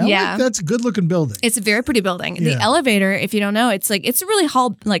building. Yeah. That's a good looking building. It's a very pretty building. Yeah. The elevator, if you don't know, it's a really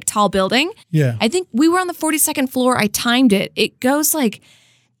tall building. Yeah. I think we were on the 42nd floor. I timed it. It goes like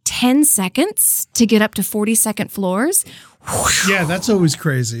 10 seconds to get up to 42nd floors. Yeah, that's always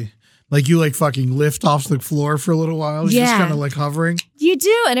crazy. Like you like fucking lift off the floor for a little while. You're just kind of like hovering. You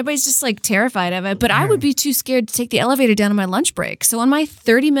do. And everybody's just like terrified of it. But I would be too scared to take the elevator down on my lunch break. So on my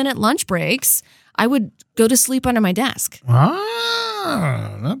 30-minute lunch breaks, I would go to sleep under my desk.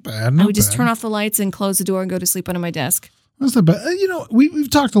 Ah, not bad. I would just turn off the lights and close the door and go to sleep under my desk. That's not bad. We've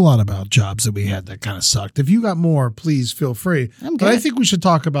talked a lot about jobs that we had that kind of sucked. If you got more, please feel free. I'm good. But I think we should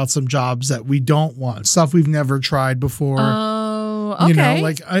talk about some jobs that we don't want, stuff we've never tried before. Oh, okay.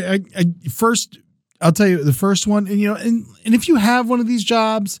 Like I first, I'll tell you the first one, and if you have one of these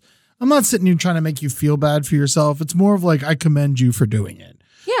jobs, I'm not sitting here trying to make you feel bad for yourself. It's more of like, I commend you for doing it.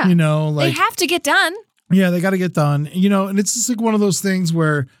 Yeah. Like they have to get done. Yeah, they got to get done. And it's just like one of those things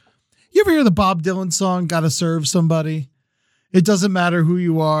where you ever hear the Bob Dylan song, Gotta Serve Somebody? It doesn't matter who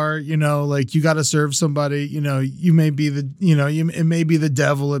you are, like you got to serve somebody, you may be it may be the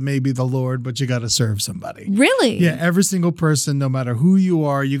devil, it may be the Lord, but you got to serve somebody. Really? Yeah. Every single person, no matter who you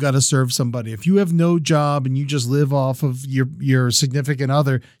are, you got to serve somebody. If you have no job and you just live off of your significant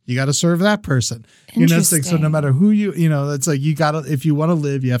other, you got to serve that person. It's like, so no matter who it's like, you got to, if you want to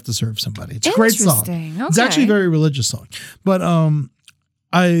live, you have to serve somebody. It's a great song. Okay. It's actually a very religious song, but,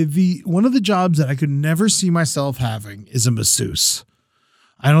 one of the jobs that I could never see myself having is a masseuse.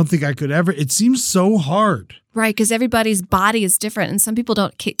 I don't think I could ever. It seems so hard. Right, because everybody's body is different, and some people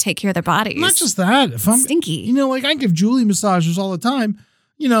don't take care of their bodies. Not just that. If I'm stinky, like I give Julie massages all the time.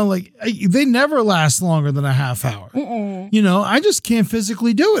 They never last longer than a half hour. I just can't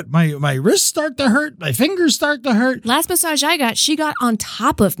physically do it. My wrists start to hurt. My fingers start to hurt. Last massage I got, she got on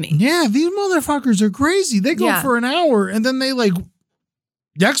top of me. Yeah, these motherfuckers are crazy. They go for an hour, and then they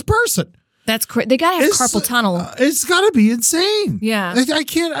next person. That's they gotta have carpal tunnel. It's gotta be insane. Yeah, I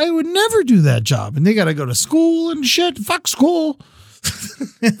can't. I would never do that job, and they gotta go to school and shit. Fuck school.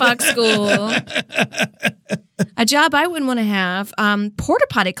 Fuck school. A job I wouldn't want to have. Porta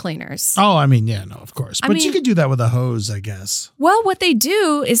potty cleaners. Oh, of course. But you could do that with a hose, I guess. Well, what they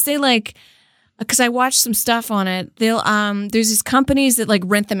do is they because I watched some stuff on it. They'll there's these companies that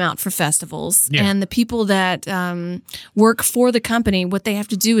rent them out for festivals, and the people that work for the company, what they have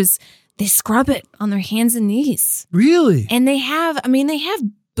to do is they scrub it on their hands and knees. Really? And they have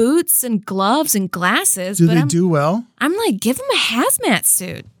boots and gloves and glasses. Do they do well? I'm like, give them a hazmat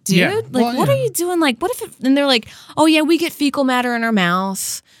suit, dude. Yeah. What are you doing? What if? And they're like, oh yeah, we get fecal matter in our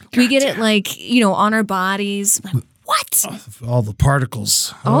mouth. We get it on our bodies. What? All the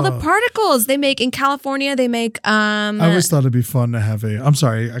particles. All the particles they make in California. They make. I always thought it'd be fun to have I'm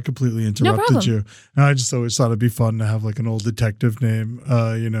sorry, I completely interrupted you. I just always thought it'd be fun to have an old detective name.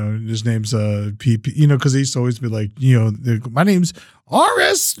 His name's PP. Because he used to always be my name's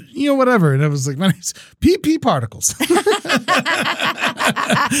RS. Whatever, and it was my name's PP Particles.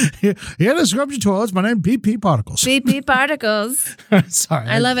 Here to scrub your toilets. My name PP Particles. PP Particles. Sorry,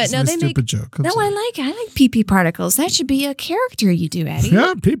 I love it. No, they stupid joke. No, I like PP Particles. That should be a character you do, Eddie.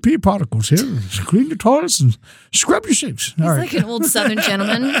 Yeah, PP Particles. Here, clean your toilets and scrub your sinks. He's like an old Southern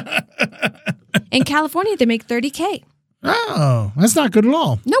gentleman. In California, they make $30K. Oh, that's not good at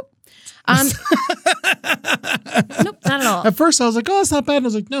all. Nope. Nope, not at all. At first, I was like, "Oh, it's not bad." And I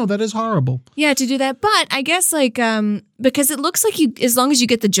was like, "No, that is horrible." Yeah, to do that, but I guess because it looks like as long as you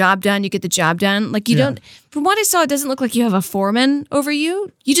get the job done, you get the job done. You don't. From what I saw, it doesn't look like you have a foreman over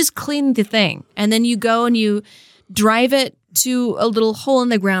you. You just clean the thing, and then you go and you drive it to a little hole in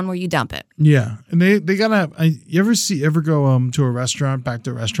the ground where you dump it. Yeah, and they gotta. You ever go to a restaurant, back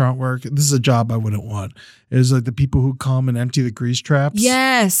to restaurant work? This is a job I wouldn't want. Is the people who come and empty the grease traps.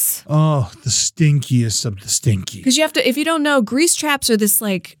 Yes. Oh, the stinkiest of the stinky. Because you have to. If you don't know, grease traps are this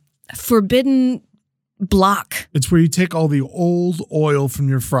forbidden block. It's where you take all the old oil from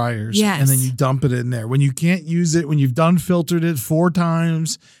your fryers, and then you dump it in there. When you can't use it, when you've done filtered it 4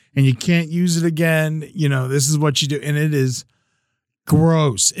 times. And you can't use it again, this is what you do. And it is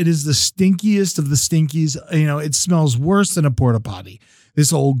gross. It is the stinkiest of the stinkies. It smells worse than a porta potty.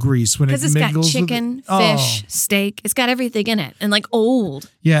 This old grease. Because it's got chicken, fish, steak. It's got everything in it. And old.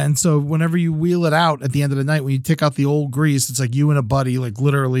 Yeah. And so whenever you wheel it out at the end of the night, when you take out the old grease, it's you and a buddy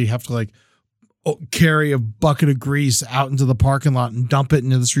literally have to carry a bucket of grease out into the parking lot and dump it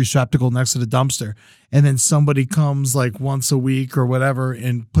into this receptacle next to the dumpster. And then somebody comes once a week or whatever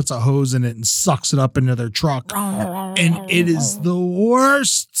and puts a hose in it and sucks it up into their truck. And it is the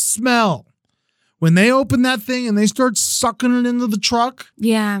worst smell. When they open that thing and they start sucking it into the truck,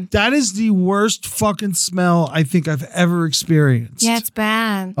 that is the worst fucking smell I think I've ever experienced. Yeah, it's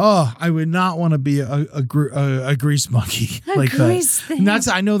bad. Oh, I would not want to be a grease monkey like that. And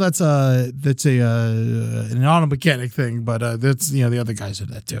I know that's an auto mechanic thing, but that's the other guys do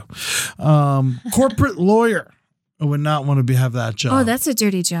that too. Corporate lawyer. I would not want to have that job. Oh, that's a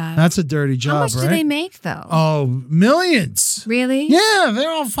dirty job. That's a dirty job, How much right? do they make, though? Oh, millions. Really? Yeah, they're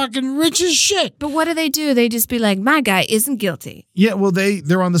all fucking rich as shit. But what do? They just be like, my guy isn't guilty. Yeah, well,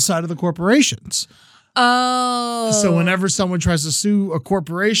 they're on the side of the corporations. Oh. So whenever someone tries to sue a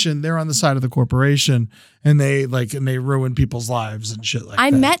corporation, they're on the side of the corporation, and they ruin people's lives and shit like that.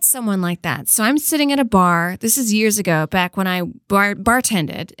 I met someone like that. So I'm sitting at a bar. This is years ago, back when I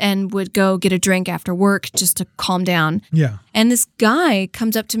bartended and would go get a drink after work just to calm down. Yeah. And this guy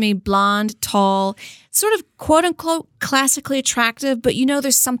comes up to me, blonde, tall, sort of quote unquote classically attractive, but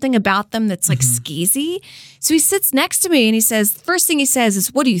there's something about them that's like skeezy. So he sits next to me and he says, first thing he says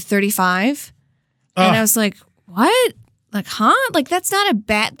is, "What are you, 35? And I was like, what? Like, huh? Like, that's not a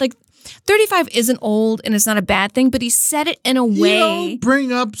bad, like, 35 isn't old and it's not a bad thing, but he said it in a way. You don't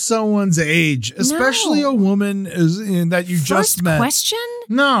bring up someone's age, especially a woman that you just met. First question?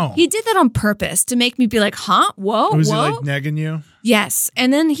 No. He did that on purpose to make me be like, huh? Whoa, Was whoa. he like negging you? Yes.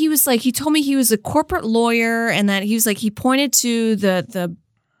 And then he was like, he told me he was a corporate lawyer and that he was like, he pointed to the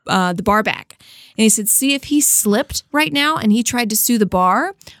bar back and he said, see, if he slipped right now and he tried to sue the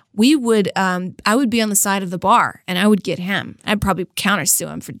bar, I would be on the side of the bar and I would get him. I'd probably countersue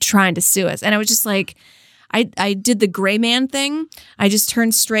him for trying to sue us. And I was just like, I did the gray man thing. I just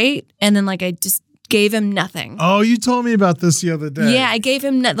turned straight and then like I just gave him nothing. Oh, you told me about this the other day. Yeah, I gave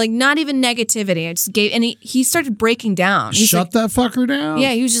him not even negativity. I just gave, and he started breaking down. He's Shut that fucker down.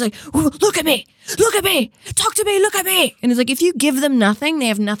 Yeah, he was just like, look at me, talk to me, look at me. And it's like, if you give them nothing, they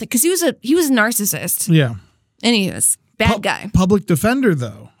have nothing. Because he was a narcissist. Yeah. And he was bad guy. Public defender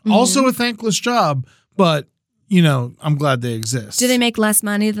though. Also a thankless job, but I'm glad they exist. Do they make less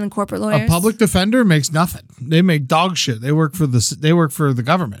money than corporate lawyers? A public defender makes nothing. They make dog shit. They work for the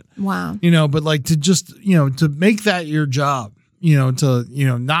government. Wow. But like to just, to make that your job, to,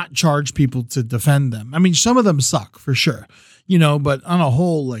 not charge people to defend them. I mean, some of them suck for sure, but on a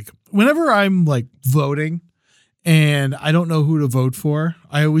whole, like whenever I'm like voting and I don't know who to vote for,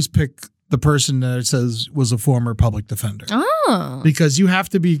 I always pick the person that it says was a former public defender. Oh. Because you have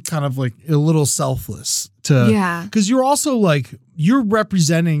to be kind of like a little selfless because you're also like, you're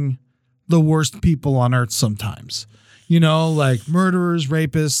representing the worst people on earth sometimes, like murderers,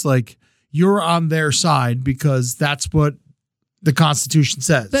 rapists, like you're on their side because that's what the Constitution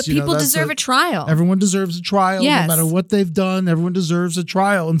says. But people deserve a trial. Everyone deserves a trial. Yes. No matter what they've done, everyone deserves a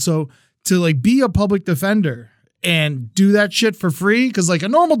trial. And so to like be a public defender and do that shit for free, because like a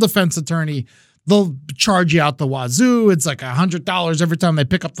normal defense attorney, they'll charge you out the wazoo. It's like $100 every time they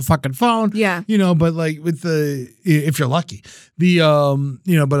pick up the fucking phone. Yeah. But like with if you're lucky,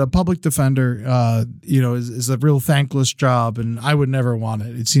 but a public defender, is a real thankless job, and I would never want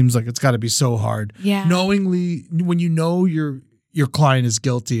it. It seems like it's got to be so hard. Yeah. Knowingly, when your client is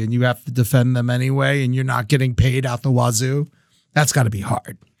guilty and you have to defend them anyway, and you're not getting paid out the wazoo, that's got to be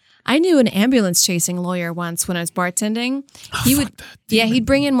hard. I knew an ambulance chasing lawyer once when I was bartending. He'd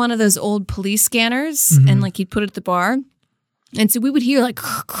bring in one of those old police scanners and like he'd put it at the bar. And so we would hear like,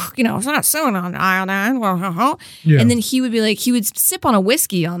 it's not someone on aisle 9. Yeah. And then he would be like, he would sip on a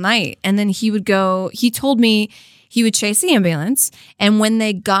whiskey all night. And then he told me he would chase the ambulance. And when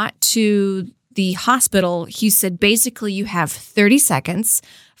they got to the hospital, he said, basically you have 30 seconds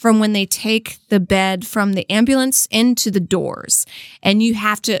from when they take the bed from the ambulance into the doors. And you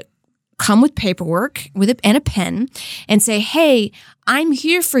have to come with paperwork and a pen and say, hey, I'm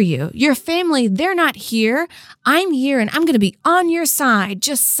here for you. Your family, they're not here. I'm here and I'm going to be on your side.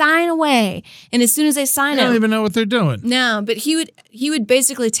 Just sign away. And as soon as they sign it, I don't even know what they're doing. No, but he would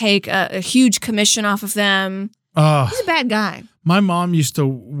basically take a huge commission off of them. He's a bad guy. My mom used to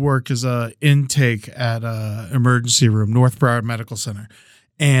work as a intake at a emergency room, North Broward Medical Center.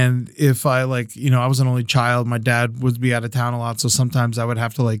 And if I I was an only child, my dad would be out of town a lot. So sometimes I would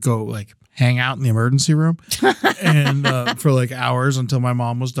have to go hang out in the emergency room and for hours until my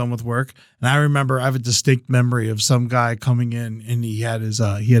mom was done with work. And I remember I have a distinct memory of some guy coming in and he had his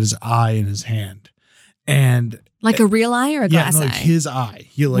eye in his hand. And like a real eye or a glass eye? His eye.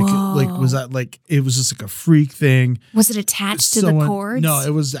 He was that it was just like a freak thing. Was it attached to the cords? No, it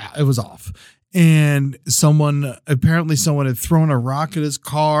was off. And someone had thrown a rock at his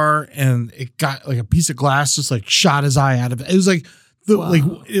car and it got a piece of glass just shot his eye out of it. It was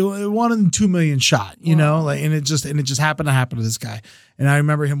it 1 in 2 million shot, and it just happened to happen to this guy. And I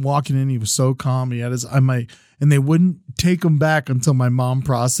remember him walking in, he was so calm. He had his and they wouldn't take him back until my mom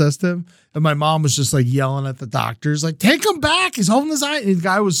processed him. And my mom was just yelling at the doctors, take him back. He's holding his eye. And the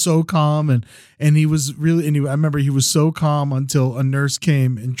guy was so calm. And he was really, I remember he was so calm until a nurse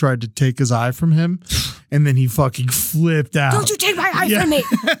came and tried to take his eye from him. And then he fucking flipped out. Don't you take my eye from me.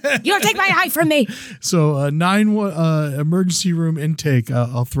 You don't take my eye from me. So emergency room intake,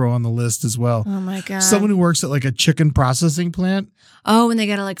 I'll throw on the list as well. Oh my God. Someone who works at a chicken processing plant. Oh, and they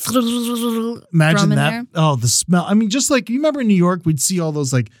got to imagine that. There. Oh, the smell. I mean, just you remember in New York, we'd see all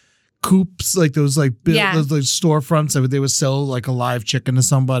those coops, like those like Yeah. those like storefronts that they would sell like a live chicken to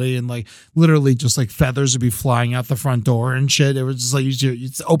somebody, and like literally just like feathers would be flying out the front door and shit. It was just like you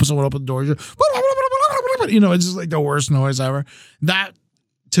open the door, it's just like the worst noise ever. That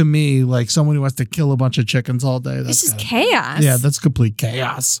to me, like someone who has to kill a bunch of chickens all day. It's just chaos. Yeah, that's complete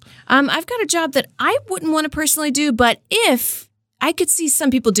chaos. I've got a job that I wouldn't want to personally do, but if I could see some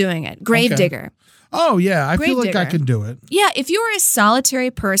people doing it, grave digger. Oh yeah, I Grave feel like I digger. can do it. Yeah, if you're a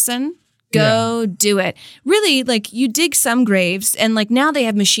solitary person, go do it. Really, like you dig some graves, and like now they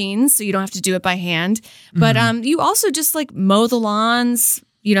have machines, so you don't have to do it by hand. But you also just like mow the lawns,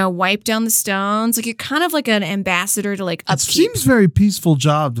 wipe down the stones. Like you're kind of like an ambassador to like It upkeep. seems very peaceful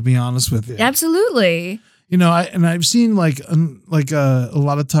job, to be honest with you. Absolutely. I've seen like a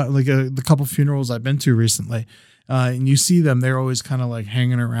lot of time, like the couple funerals I've been to recently, and you see them, they're always kind of like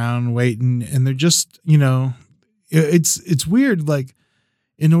hanging around, waiting, and they're just, it's weird. Like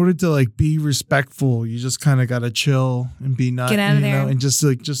in order to like be respectful, you just kind of got to chill and be not, Get out of there. and just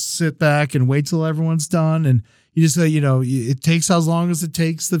sit back and wait till everyone's done. And you just say, it takes as long as it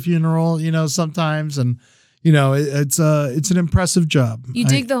takes the funeral, sometimes. And, it's an impressive job. You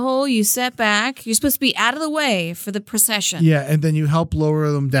dig the hole, you set back. You're supposed to be out of the way for the procession. Yeah, and then you help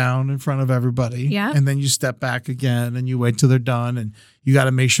lower them down in front of everybody. Yeah. And then you step back again and you wait till they're done. And you got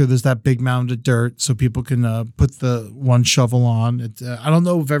to make sure there's that big mound of dirt so people can put the one shovel on. I don't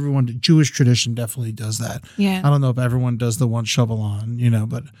know if everyone, Jewish tradition definitely does that. Yeah. I don't know if everyone does the one shovel on,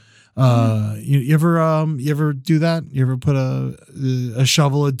 but you ever do that? You ever put a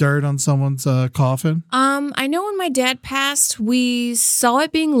shovel of dirt on someone's coffin? I know when my dad passed, we saw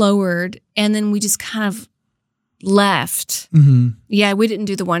it being lowered, and then we just kind of left. Mm-hmm. Yeah, we didn't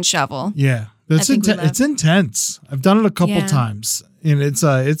do the one shovel. Yeah, it's intense. I've done it a couple times, and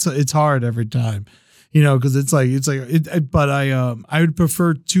it's hard every time, because but I would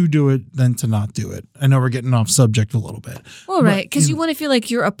prefer to do it than to not do it. I know we're getting off subject a little bit. Well, right, because you want to feel like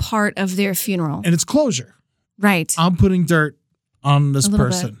you're a part of their funeral, and it's closure. Right. I'm putting dirt on this A little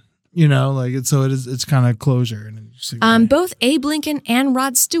person. It's kind of closure. And it's both Abe Lincoln and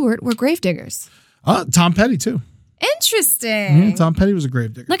Rod Stewart were gravediggers. Tom Petty too. Interesting. Yeah, Tom Petty was a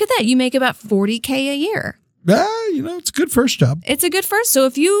gravedigger. Look at that. You make about $40K a year. It's a good first job. It's a good first. So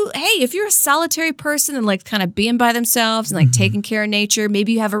if you're a solitary person and like kind of being by themselves and like taking care of nature,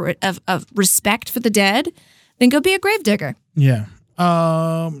 maybe you have a respect for the dead, then go be a gravedigger. Yeah.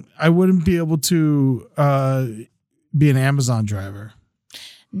 I wouldn't be able to be an Amazon driver.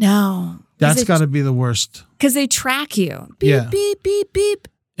 No. That's got to be the worst. Because they track you. Beep, beep, beep, beep.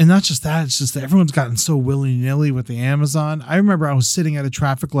 And not just that, it's just that everyone's gotten so willy-nilly with the Amazon. I remember I was sitting at a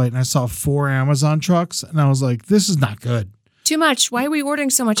traffic light and I saw 4 Amazon trucks and I was like, this is not good. Too much. Why are we ordering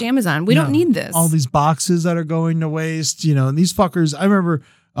so much Amazon? We don't need this. All these boxes that are going to waste, and these fuckers, I remember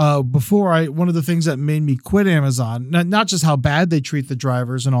one of the things that made me quit Amazon, not just how bad they treat the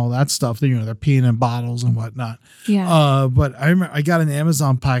drivers and all that stuff, they're peeing in bottles and whatnot. Yeah. But I remember I got an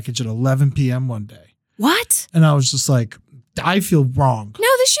Amazon package at 11 p.m. one day. What? And I was just like, I feel wrong. No,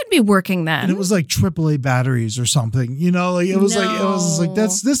 this should be working then. And it was like AAA batteries or something, it was like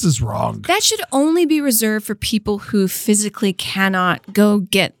this is wrong. That should only be reserved for people who physically cannot go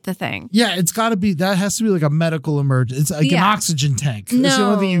get the thing. Yeah, it's got to be, that has to be like a medical emergency. It's like an oxygen tank. That's the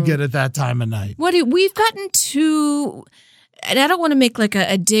only thing you get at that time of night. We've gotten too, and I don't want to make like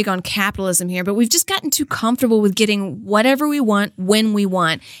a dig on capitalism here, but we've just gotten too comfortable with getting whatever we want when we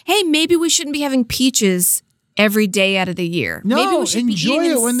want. Hey, maybe we shouldn't be having peaches every day out of the year. No, maybe we should enjoy be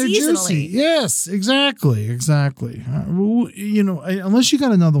it when they're juicy. Yes, exactly. Unless you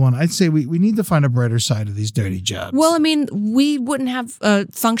got another one, I'd say we need to find a brighter side of these dirty jobs. Well, I mean, we wouldn't have a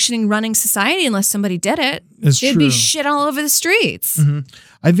functioning, running society unless somebody did it. It'd be shit all over the streets. Mm-hmm.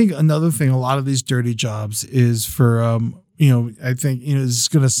 I think another thing, a lot of these dirty jobs is for, I think, this is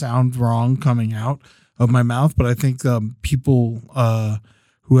going to sound wrong coming out of my mouth, but I think people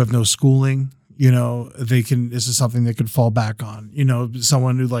who have no schooling, this is something they could fall back on.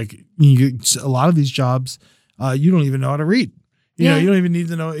 Someone who a lot of these jobs, you don't even know how to read. You don't even need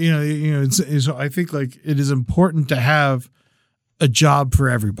to know, so I think it is important to have a job for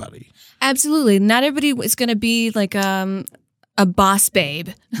everybody. Absolutely. Not everybody is going to be like a boss babe,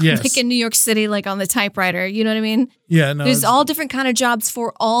 yes. like in New York City, like on the typewriter. You know what I mean? Yeah, no. There's all different kind of jobs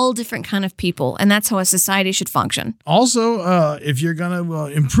for all different kind of people, and that's how a society should function. Also, if you're gonna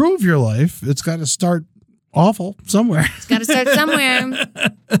improve your life, it's got to start awful somewhere. It's got to start somewhere.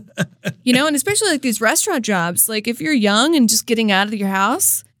 And especially like these restaurant jobs. Like if you're young and just getting out of your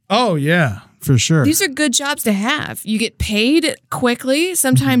house. Oh yeah, for sure. These are good jobs to have. You get paid quickly,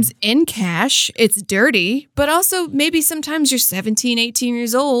 sometimes in cash. It's dirty, but also maybe sometimes you're 17, 18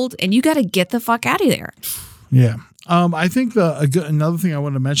 years old and you got to get the fuck out of there. Yeah. I think another thing I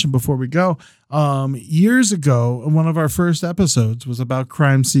want to mention before we go, years ago, one of our first episodes was about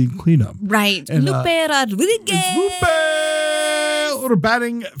crime scene cleanup. Right. And, Lupe Rodriguez. We're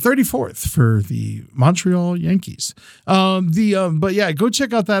batting 34th for the Montreal Yankees. But yeah, go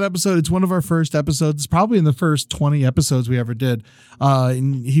check out that episode. It's one of our first episodes. It's probably in the first 20 episodes we ever did.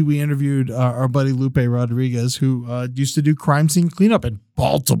 We interviewed our buddy Lupe Rodriguez, who used to do crime scene cleanup in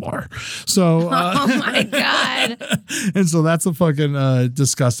Baltimore. So, oh my God. And so that's a fucking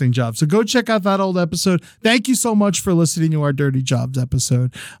disgusting job. So go check out that old episode. Thank you so much for listening to our Dirty Jobs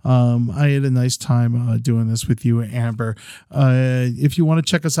episode. I had a nice time doing this with you, Amber. If you want to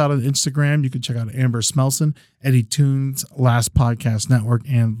check us out on Instagram, you can check out Amber Smelson, Eddie Tunes, Last Podcast Network,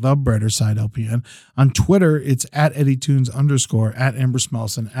 and The Brighter Side LPN. On Twitter, it's at Eddie Tunes _ at Amber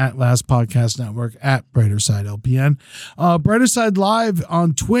Smelson, at Last Podcast Network, at Brighter Side LPN. Brighter Side Live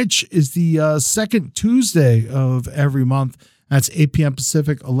on Twitch is the second Tuesday of every month. That's 8 p.m.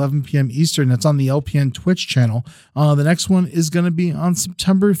 Pacific, 11 p.m. Eastern. That's on the LPN Twitch channel. The next one is going to be on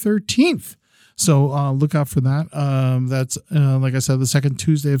September 13th. So look out for that. That's, like I said, the second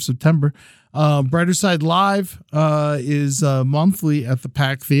Tuesday of September. Brighter Side Live is monthly at the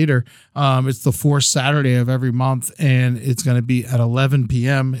Pack Theater. It's the fourth Saturday of every month, and it's going to be at 11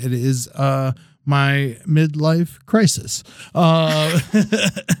 p.m. It is my midlife crisis. Oh,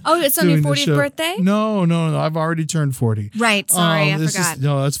 it's on your 40th birthday? No. I've already turned 40. Right. Sorry, I forgot.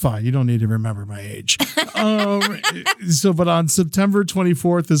 No, that's fine. You don't need to remember my age. But on September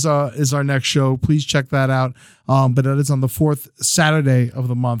 24th is our next show. Please check that out. But that is on the fourth Saturday of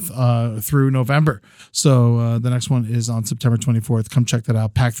the month through November. So the next one is on September 24th. Come check that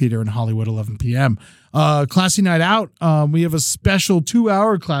out. Pack Theater in Hollywood, 11 p.m. Classy Night Out. We have a special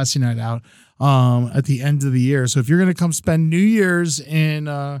 2-hour Classy Night Out at the end of the year. So if you're going to come spend New Year's in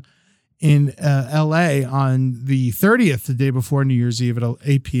LA on the 30th, the day before New Year's Eve at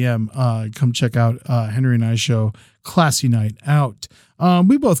 8 p.m., come check out Henry and I's show, Classy Night Out.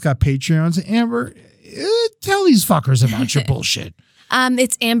 We both got Patreons. Amber, tell these fuckers about your bullshit.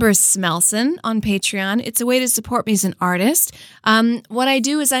 It's Amber Smelson on Patreon. It's a way to support me as an artist. What I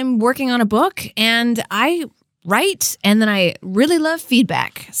do is I'm working on a book and I write, and then I really love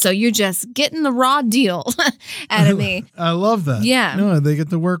feedback. So you're just getting the raw deal out of me. I love that. Yeah. No, they get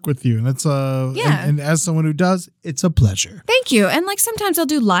to work with you. And that's and as someone who does, it's a pleasure. Thank you. And like sometimes I'll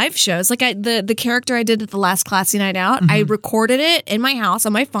do live shows. Like the character I did at the last Classy Night Out, I recorded it in my house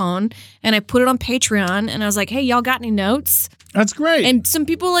on my phone and I put it on Patreon and I was like, hey, y'all got any notes? That's great. And some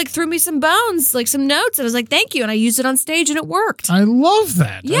people like threw me some bones, like some notes. And I was like, thank you. And I used it on stage and it worked. I love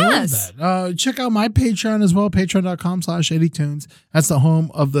that. Yes. I love that. Check out my Patreon as well, patreon.com/EddieTunes. That's the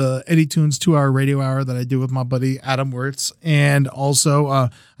home of the Eddie Tunes 2-hour radio hour that I do with my buddy Adam Wirtz. And also I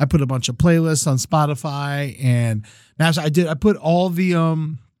put a bunch of playlists on Spotify. And now I put all the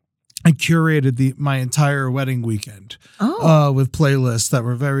I curated my entire wedding weekend with playlists that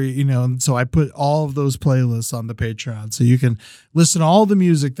were very, and so I put all of those playlists on the Patreon. So you can listen to all the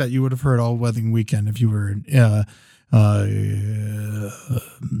music that you would have heard all wedding weekend if you were,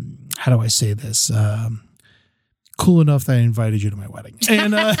 how do I say this? Cool enough that I invited you to my wedding.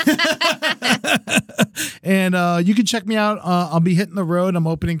 And you can check me out. I'll be hitting the road. I'm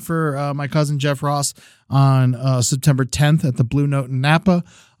opening for my cousin Jeff Ross on September 10th at the Blue Note in Napa.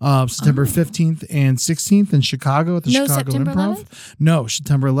 September 15th and 16th in Chicago at the Chicago September Improv. 11th? No,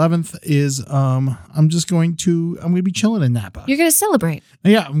 September 11th is I'm going to be chilling in Napa. You're going to celebrate.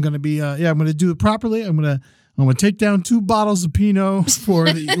 Yeah, I'm going to be I'm going to do it properly. I'm going to take down 2 bottles of Pinot for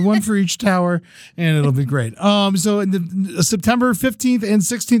one for each tower, and it'll be great. So in the September 15th and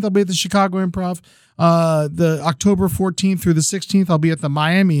 16th, I'll be at the Chicago Improv. The October 14th through the 16th, I'll be at the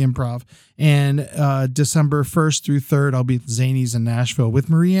Miami Improv. And December 1st through 3rd, I'll be at the Zanies in Nashville with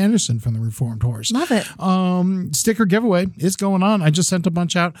Marie Anderson from the Reformed Horse. Love it. Sticker giveaway is going on. I just sent a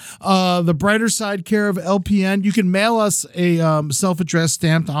bunch out. The Brighter Side care of LPN. You can mail us a self-addressed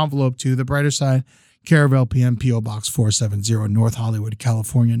stamped envelope to the Brighter Side care of LPN, P.O. Box 470, North Hollywood,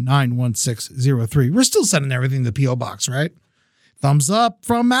 California, 91603. We're still sending everything to P.O. Box, right? Thumbs up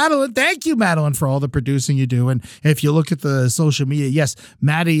from Madeline. Thank you, Madeline, for all the producing you do. And if you look at the social media, yes,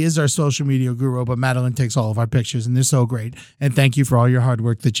 Maddie is our social media guru, but Madeline takes all of our pictures, and they're so great. And thank you for all your hard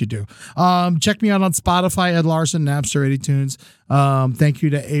work that you do. Check me out on Spotify, Ed Larson, Napster, Eddie Tunes. Thank you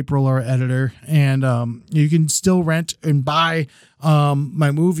to April, our editor. And you can still rent and buy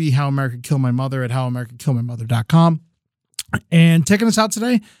my movie, How America Killed My Mother, at howamericankilledmymother.com. And taking us out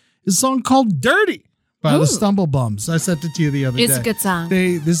today is a song called Dirty by the Stumble Bums. I sent it to you the other day. It's a good song.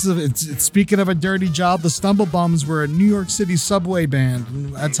 It's speaking of a dirty job, the Stumble Bums were a New York City subway band.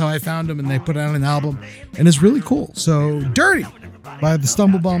 And that's how I found them, and they put out an album, and it's really cool. So Dirty by the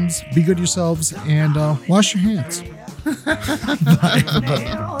Stumble Bums. Be good yourselves and wash your hands. Bye.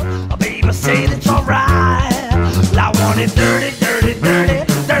 Baby said it's alright. I want it dirty, dirty, dirty,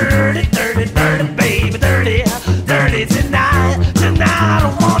 dirty, dirty, dirty, baby, dirty, dirty tonight. Tonight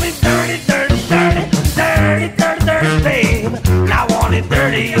I want it dirty, dirty, dirty, dirty, dirty, dirty, baby. I want it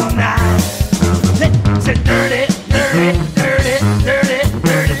dirty all night. Say dirty, dirty, dirty, dirty,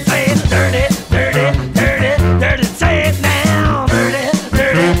 dirty, baby, dirty, dirty, dirty, dirty. Say it now, dirty,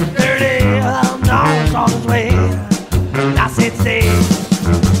 dirty, dirty. No, it's on its way. I said, say.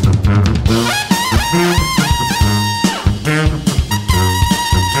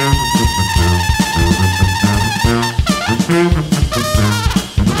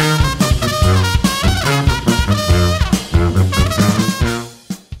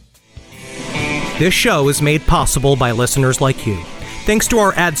 This show is made possible by listeners like you. Thanks to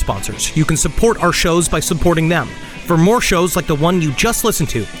our ad sponsors, you can support our shows by supporting them. For more shows like the one you just listened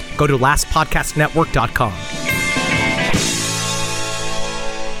to, go to lastpodcastnetwork.com.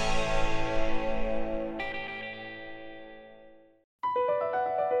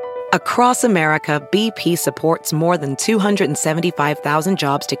 Across America, BP supports more than 275,000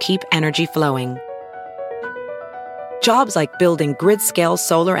 jobs to keep energy flowing. Jobs like building grid-scale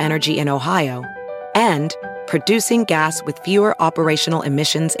solar energy in Ohio and producing gas with fewer operational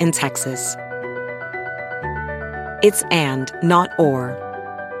emissions in Texas. It's and, not or.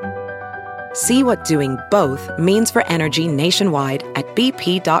 See what doing both means for energy nationwide at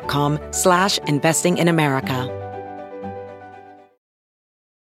bp.com/investing in America.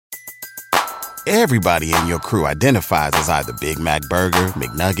 Everybody in your crew identifies as either Big Mac Burger,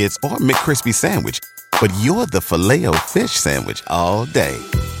 McNuggets, or McCrispy Sandwich. But you're the Filet-O-Fish Sandwich all day.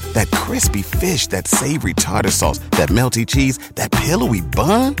 That crispy fish, that savory tartar sauce, that melty cheese, that pillowy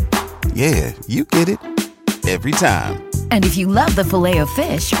bun. Yeah, you get it. Every time. And if you love the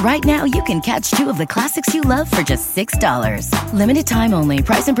Filet-O-Fish, right now you can catch 2 of the classics you love for just $6. Limited time only.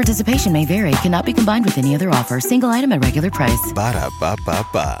 Price and participation may vary. Cannot be combined with any other offer. Single item at regular price.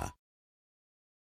 Ba-da-ba-ba-ba.